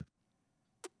up.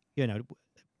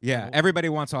 Yeah, everybody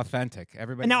wants authentic.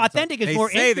 Everybody. Now, authentic is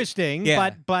more interesting,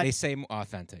 but they say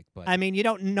authentic. But I mean,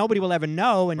 nobody will ever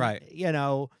know, and right.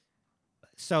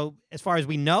 So as far as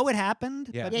we know, it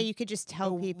happened. Yeah, you could just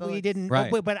tell people we didn't.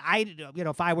 Right. But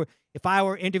if I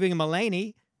were interviewing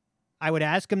Mulaney, I would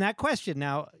ask him that question.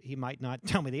 Now, he might not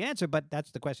tell me the answer, but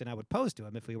that's the question I would pose to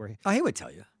him if we were. Oh, he would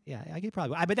tell you. Yeah, I could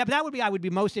probably. But that would be. I would be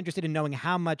most interested in knowing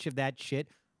how much of that shit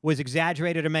was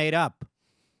exaggerated or made up.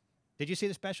 Did you see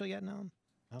the special yet? No.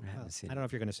 Oh, I haven't seen I don't know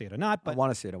if you're going to see it or not, but I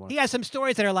want to see it. he has some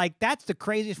stories that are like, that's the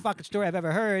craziest fucking story I've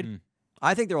ever heard.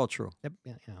 I think they're all true.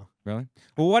 You know. Really?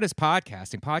 Well, what is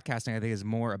podcasting? Podcasting, I think, is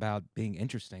more about being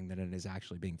interesting than it is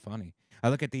actually being funny. I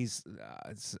look at these,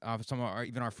 some of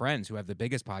even our friends who have the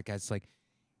biggest podcasts. Like,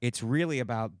 it's really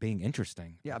about being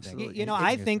interesting. Yeah, absolutely. You know,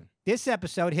 I think this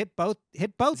episode hit both.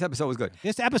 This episode was good.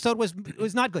 This episode was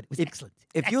not good. It was excellent.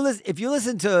 If you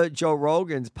listen to Joe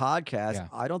Rogan's podcast,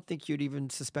 I don't think you'd even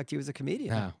suspect he was a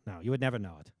comedian. No, you would never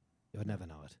know it. You would never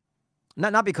know it.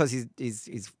 Not because he's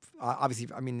obviously.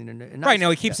 I mean, right.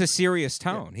 No, he keeps a serious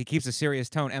tone. Yeah. He keeps a serious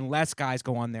tone, and less guys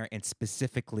go on there and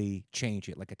specifically change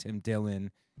it, like a Tim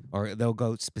Dillon, or they'll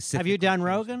go specific. Have you done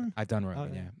Rogan? I've done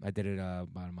Rogan. Yeah, I did it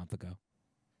about a month ago.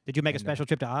 Did you make a special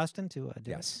trip to Austin to do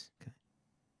yes. it? Okay.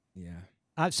 Yeah.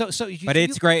 But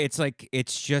it's great. It's like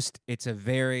it's a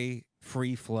very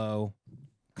free flow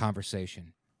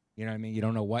conversation. You know what I mean? You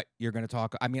don't know what you're going to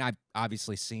talk. I mean, I've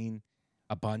obviously seen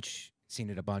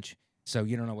it a bunch. So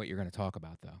you don't know what you're going to talk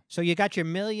about, though. So you got your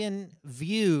 1 million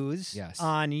views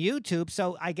on YouTube.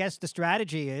 So I guess the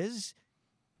strategy is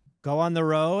go on the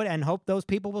road and hope those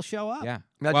people will show up. Yeah.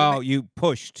 Well, you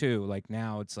push, too. Like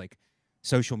now it's like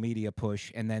social media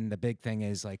push. And then the big thing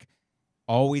is like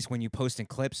always when you posting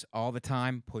clips all the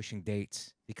time, pushing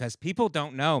dates. Because people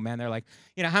don't know, man. They're like,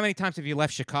 how many times have you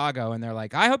left Chicago? And they're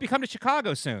like, I hope you come to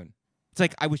Chicago soon. It's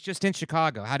like, I was just in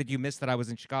Chicago. How did you miss that I was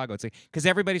in Chicago? It's like, because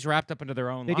everybody's wrapped up into their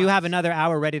own lives. Did you have another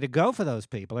hour ready to go for those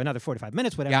people? Or another 45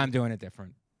 minutes, whatever? Yeah, I'm doing a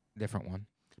different one.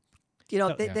 They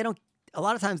don't, a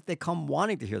lot of times they come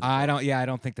wanting to hear the I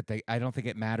don't think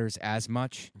it matters as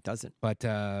much. It doesn't. But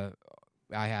I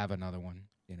have another one.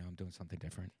 I'm doing something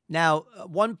different. Now,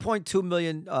 1.2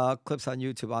 million clips on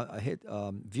YouTube, hit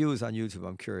views on YouTube.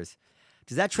 I'm curious.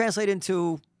 Does that translate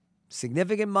into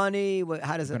significant money?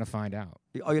 How does it? I'm going to find out.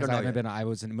 Oh, you don't know. I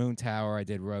was in Moon Tower. I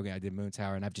did Rogan. I did Moon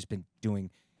Tower, and I've just been doing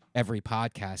every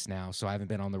podcast now, so I haven't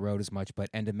been on the road as much. But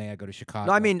end of May, I go to Chicago.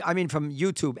 No, I mean from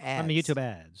YouTube ads. From the YouTube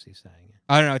ads, he's saying.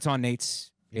 Oh no, it's on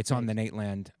Nate's. It's on the Nate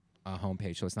Land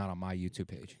homepage, so it's not on my YouTube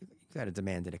page. You got to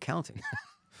demand an accounting.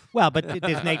 Well, but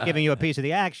is Nate giving you a piece of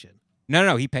the action?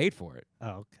 No, he paid for it. Oh,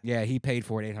 okay. Yeah, he paid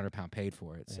for it. 800 pound paid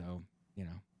for it. Yeah. So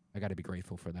I got to be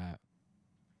grateful for that.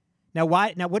 Now,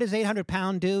 what does 800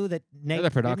 pound do that Nate? They're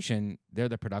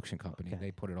the production company. Okay.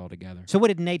 They put it all together. So what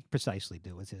did Nate precisely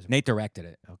do? Was his Nate directed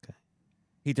it. Okay.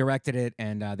 He directed it,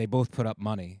 and they both put up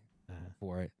money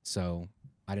for it. So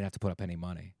I didn't have to put up any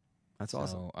money. That's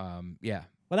awesome. Yeah.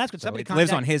 Well, that's good. So it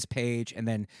lives on his page, and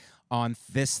then on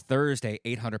this Thursday,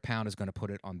 800 pound is going to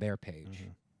put it on their page.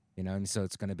 Mm-hmm. And so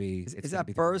it's going to be. Is that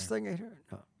Burr's thing?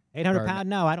 800 pound?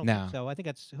 No, I don't think so. I think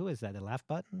who is that? The Laugh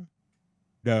Button?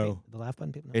 No. The Laugh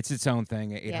Button people? No. It's its own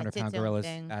thing. 800 pound gorillas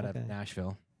out of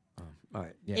Nashville. All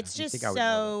right. Yeah. It's just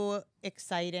so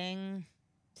exciting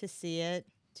to see it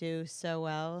do so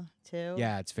well too.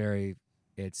 Yeah,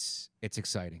 it's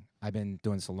exciting. I've been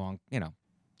doing this a long,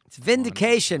 It's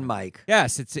vindication, Mike.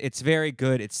 Yes, it's very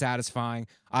good. It's satisfying.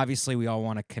 Obviously, we all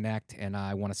want to connect, and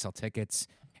I want to sell tickets,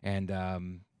 and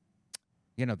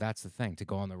that's the thing, to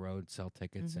go on the road, sell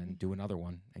tickets, and do another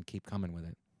one, and keep coming with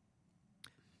it.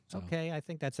 So. Okay, I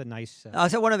think that's a nice. I'll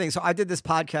say one other thing. So I did this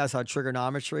podcast on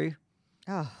trigonometry.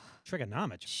 Oh,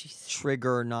 trigonometry.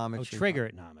 Trigonometry. Oh,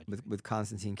 trigonometry. With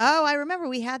Constantine. Oh, I remember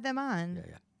we had them on.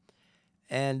 Yeah.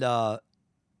 And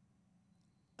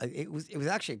it was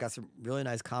actually, it got some really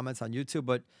nice comments on YouTube.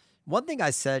 But one thing I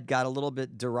said got a little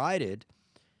bit derided,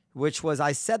 which was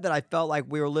I said that I felt like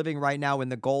we were living right now in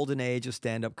the golden age of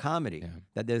stand-up comedy. Yeah.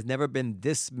 That there's never been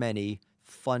this many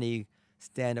funny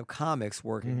stand-up comics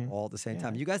working all at the same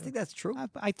time. You guys think that's true?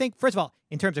 I think, first of all,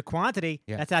 in terms of quantity,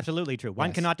 that's absolutely true.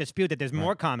 One cannot dispute that there's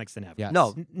more comics than ever. Yes.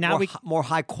 No, now more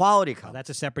high-quality comics. That's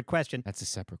a separate question. That's a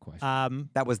separate question.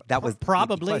 That was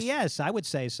probably, yes, I would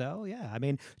say so, yeah. I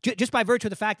mean, just by virtue of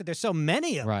the fact that there's so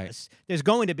many of us, there's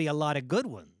going to be a lot of good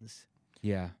ones.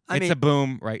 Yeah, it's a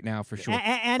boom right now for sure.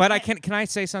 But can I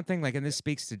say something? And this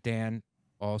speaks to Dan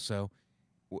also.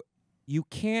 You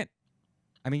can't.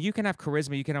 I mean, you can have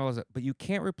charisma, you can have all that, but you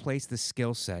can't replace the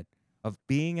skill set of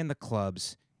being in the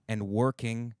clubs and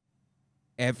working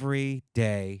every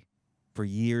day for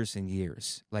years and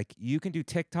years. Like, you can do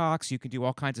TikToks, you can do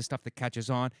all kinds of stuff that catches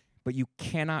on, but you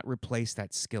cannot replace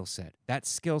that skill set. That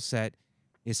skill set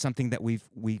is something that we've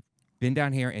been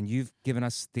down here, and you've given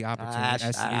us the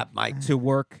opportunity to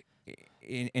work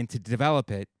and to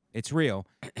develop it. It's real,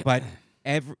 but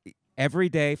every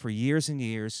day for years and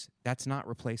years, that's not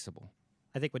replaceable.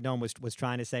 I think what Noam was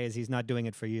trying to say is he's not doing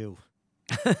it for you.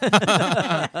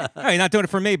 No, you're not doing it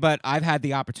for me, but I've had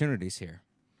the opportunities here.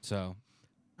 So,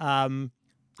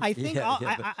 I think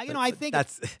I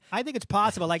think it's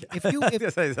possible. Like if you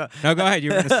no, go ahead.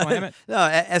 You were going to slam it. No,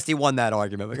 SD won that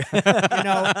argument.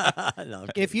 No,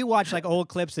 if you watch like old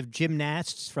clips of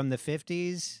gymnasts from the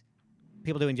 50s,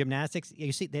 people doing gymnastics,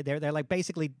 you see they're like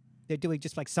basically they're doing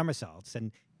just like somersaults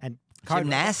and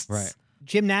gymnasts, right?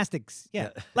 Gymnastics, yeah.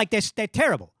 Like they're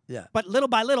terrible. Yeah. But little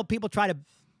by little, people try to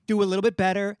do a little bit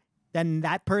better than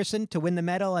that person to win the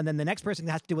medal, and then the next person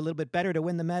has to do a little bit better to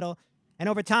win the medal. And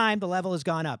over time, the level has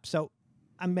gone up. So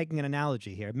I'm making an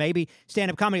analogy here. Maybe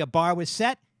stand-up comedy, a bar was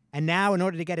set, and now in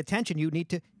order to get attention, you need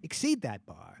to exceed that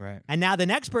bar. Right. And now the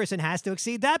next person has to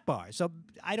exceed that bar. So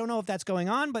I don't know if that's going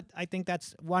on, but I think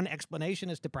that's one explanation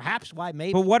as to perhaps why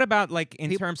maybe. But what about like in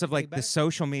people terms of like the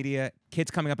social media, kids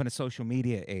coming up in a social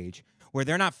media age where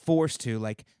they're not forced to,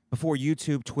 like before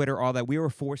YouTube, Twitter, all that, we were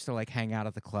forced to like hang out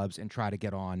at the clubs and try to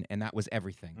get on, and that was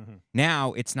everything. Mm-hmm.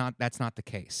 Now that's not the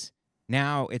case.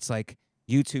 Now it's like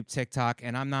YouTube, TikTok,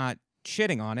 and I'm not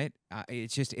shitting on it.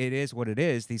 It's just, it is what it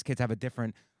is. These kids have a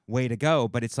different way to go,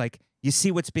 but it's like you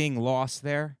see what's being lost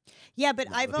there. Yeah, but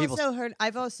I've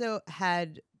also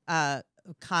had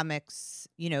comics,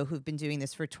 who've been doing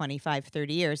this for 25,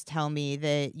 30 years tell me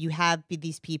that you have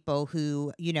these people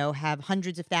who, have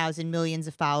hundreds of thousands, millions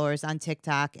of followers on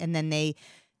TikTok, and then they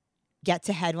get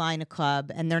to headline a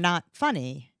club and they're not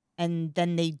funny. And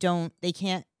then they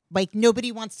can't, like,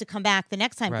 nobody wants to come back the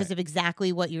next time because of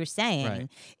exactly what you're saying. Right.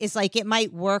 It's like it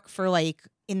might work for like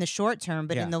in the short term,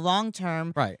 but in the long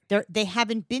term, they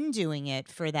haven't been doing it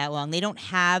for that long. They don't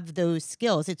have those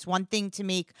skills. It's one thing to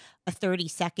make a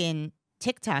 30-second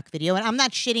TikTok video, and I'm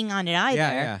not shitting on it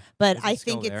either. But I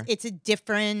think it's a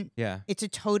different. It's a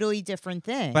totally different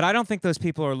thing. But I don't think those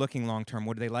people are looking long term.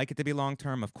 Would they like it to be long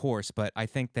term? Of course, but I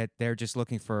think that they're just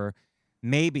looking for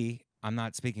maybe. I'm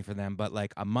not speaking for them, but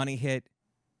like a money hit.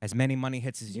 As many money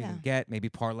hits as you can get, maybe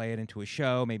parlay it into a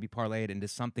show, maybe parlay it into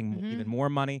something even more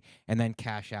money, and then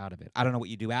cash out of it. I don't know what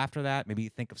you do after that. Maybe you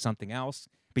think of something else,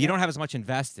 but you don't have as much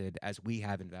invested as we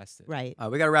have invested. Right.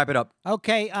 We got to wrap it up.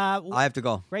 Okay. I have to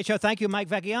go. Great show. Thank you, Mike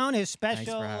Vecchione. His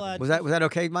special. Was that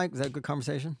okay, Mike? Was that a good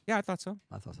conversation? Yeah, I thought so.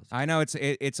 I thought so. I know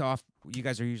it's off. You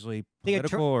guys are usually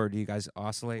political, or do you guys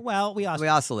oscillate? Well, we oscillate. We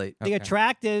oscillate. The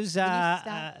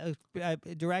Attractives,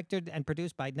 directed and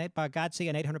produced by Nate Bargatze,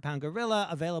 an 800-pound gorilla,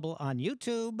 available on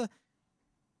YouTube.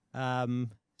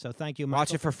 So thank you, Michael.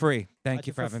 Watch it for free. Thank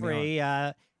you for having me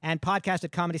on. And podcast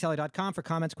at comedycellar.com for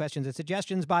comments, questions, and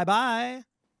suggestions. Bye-bye.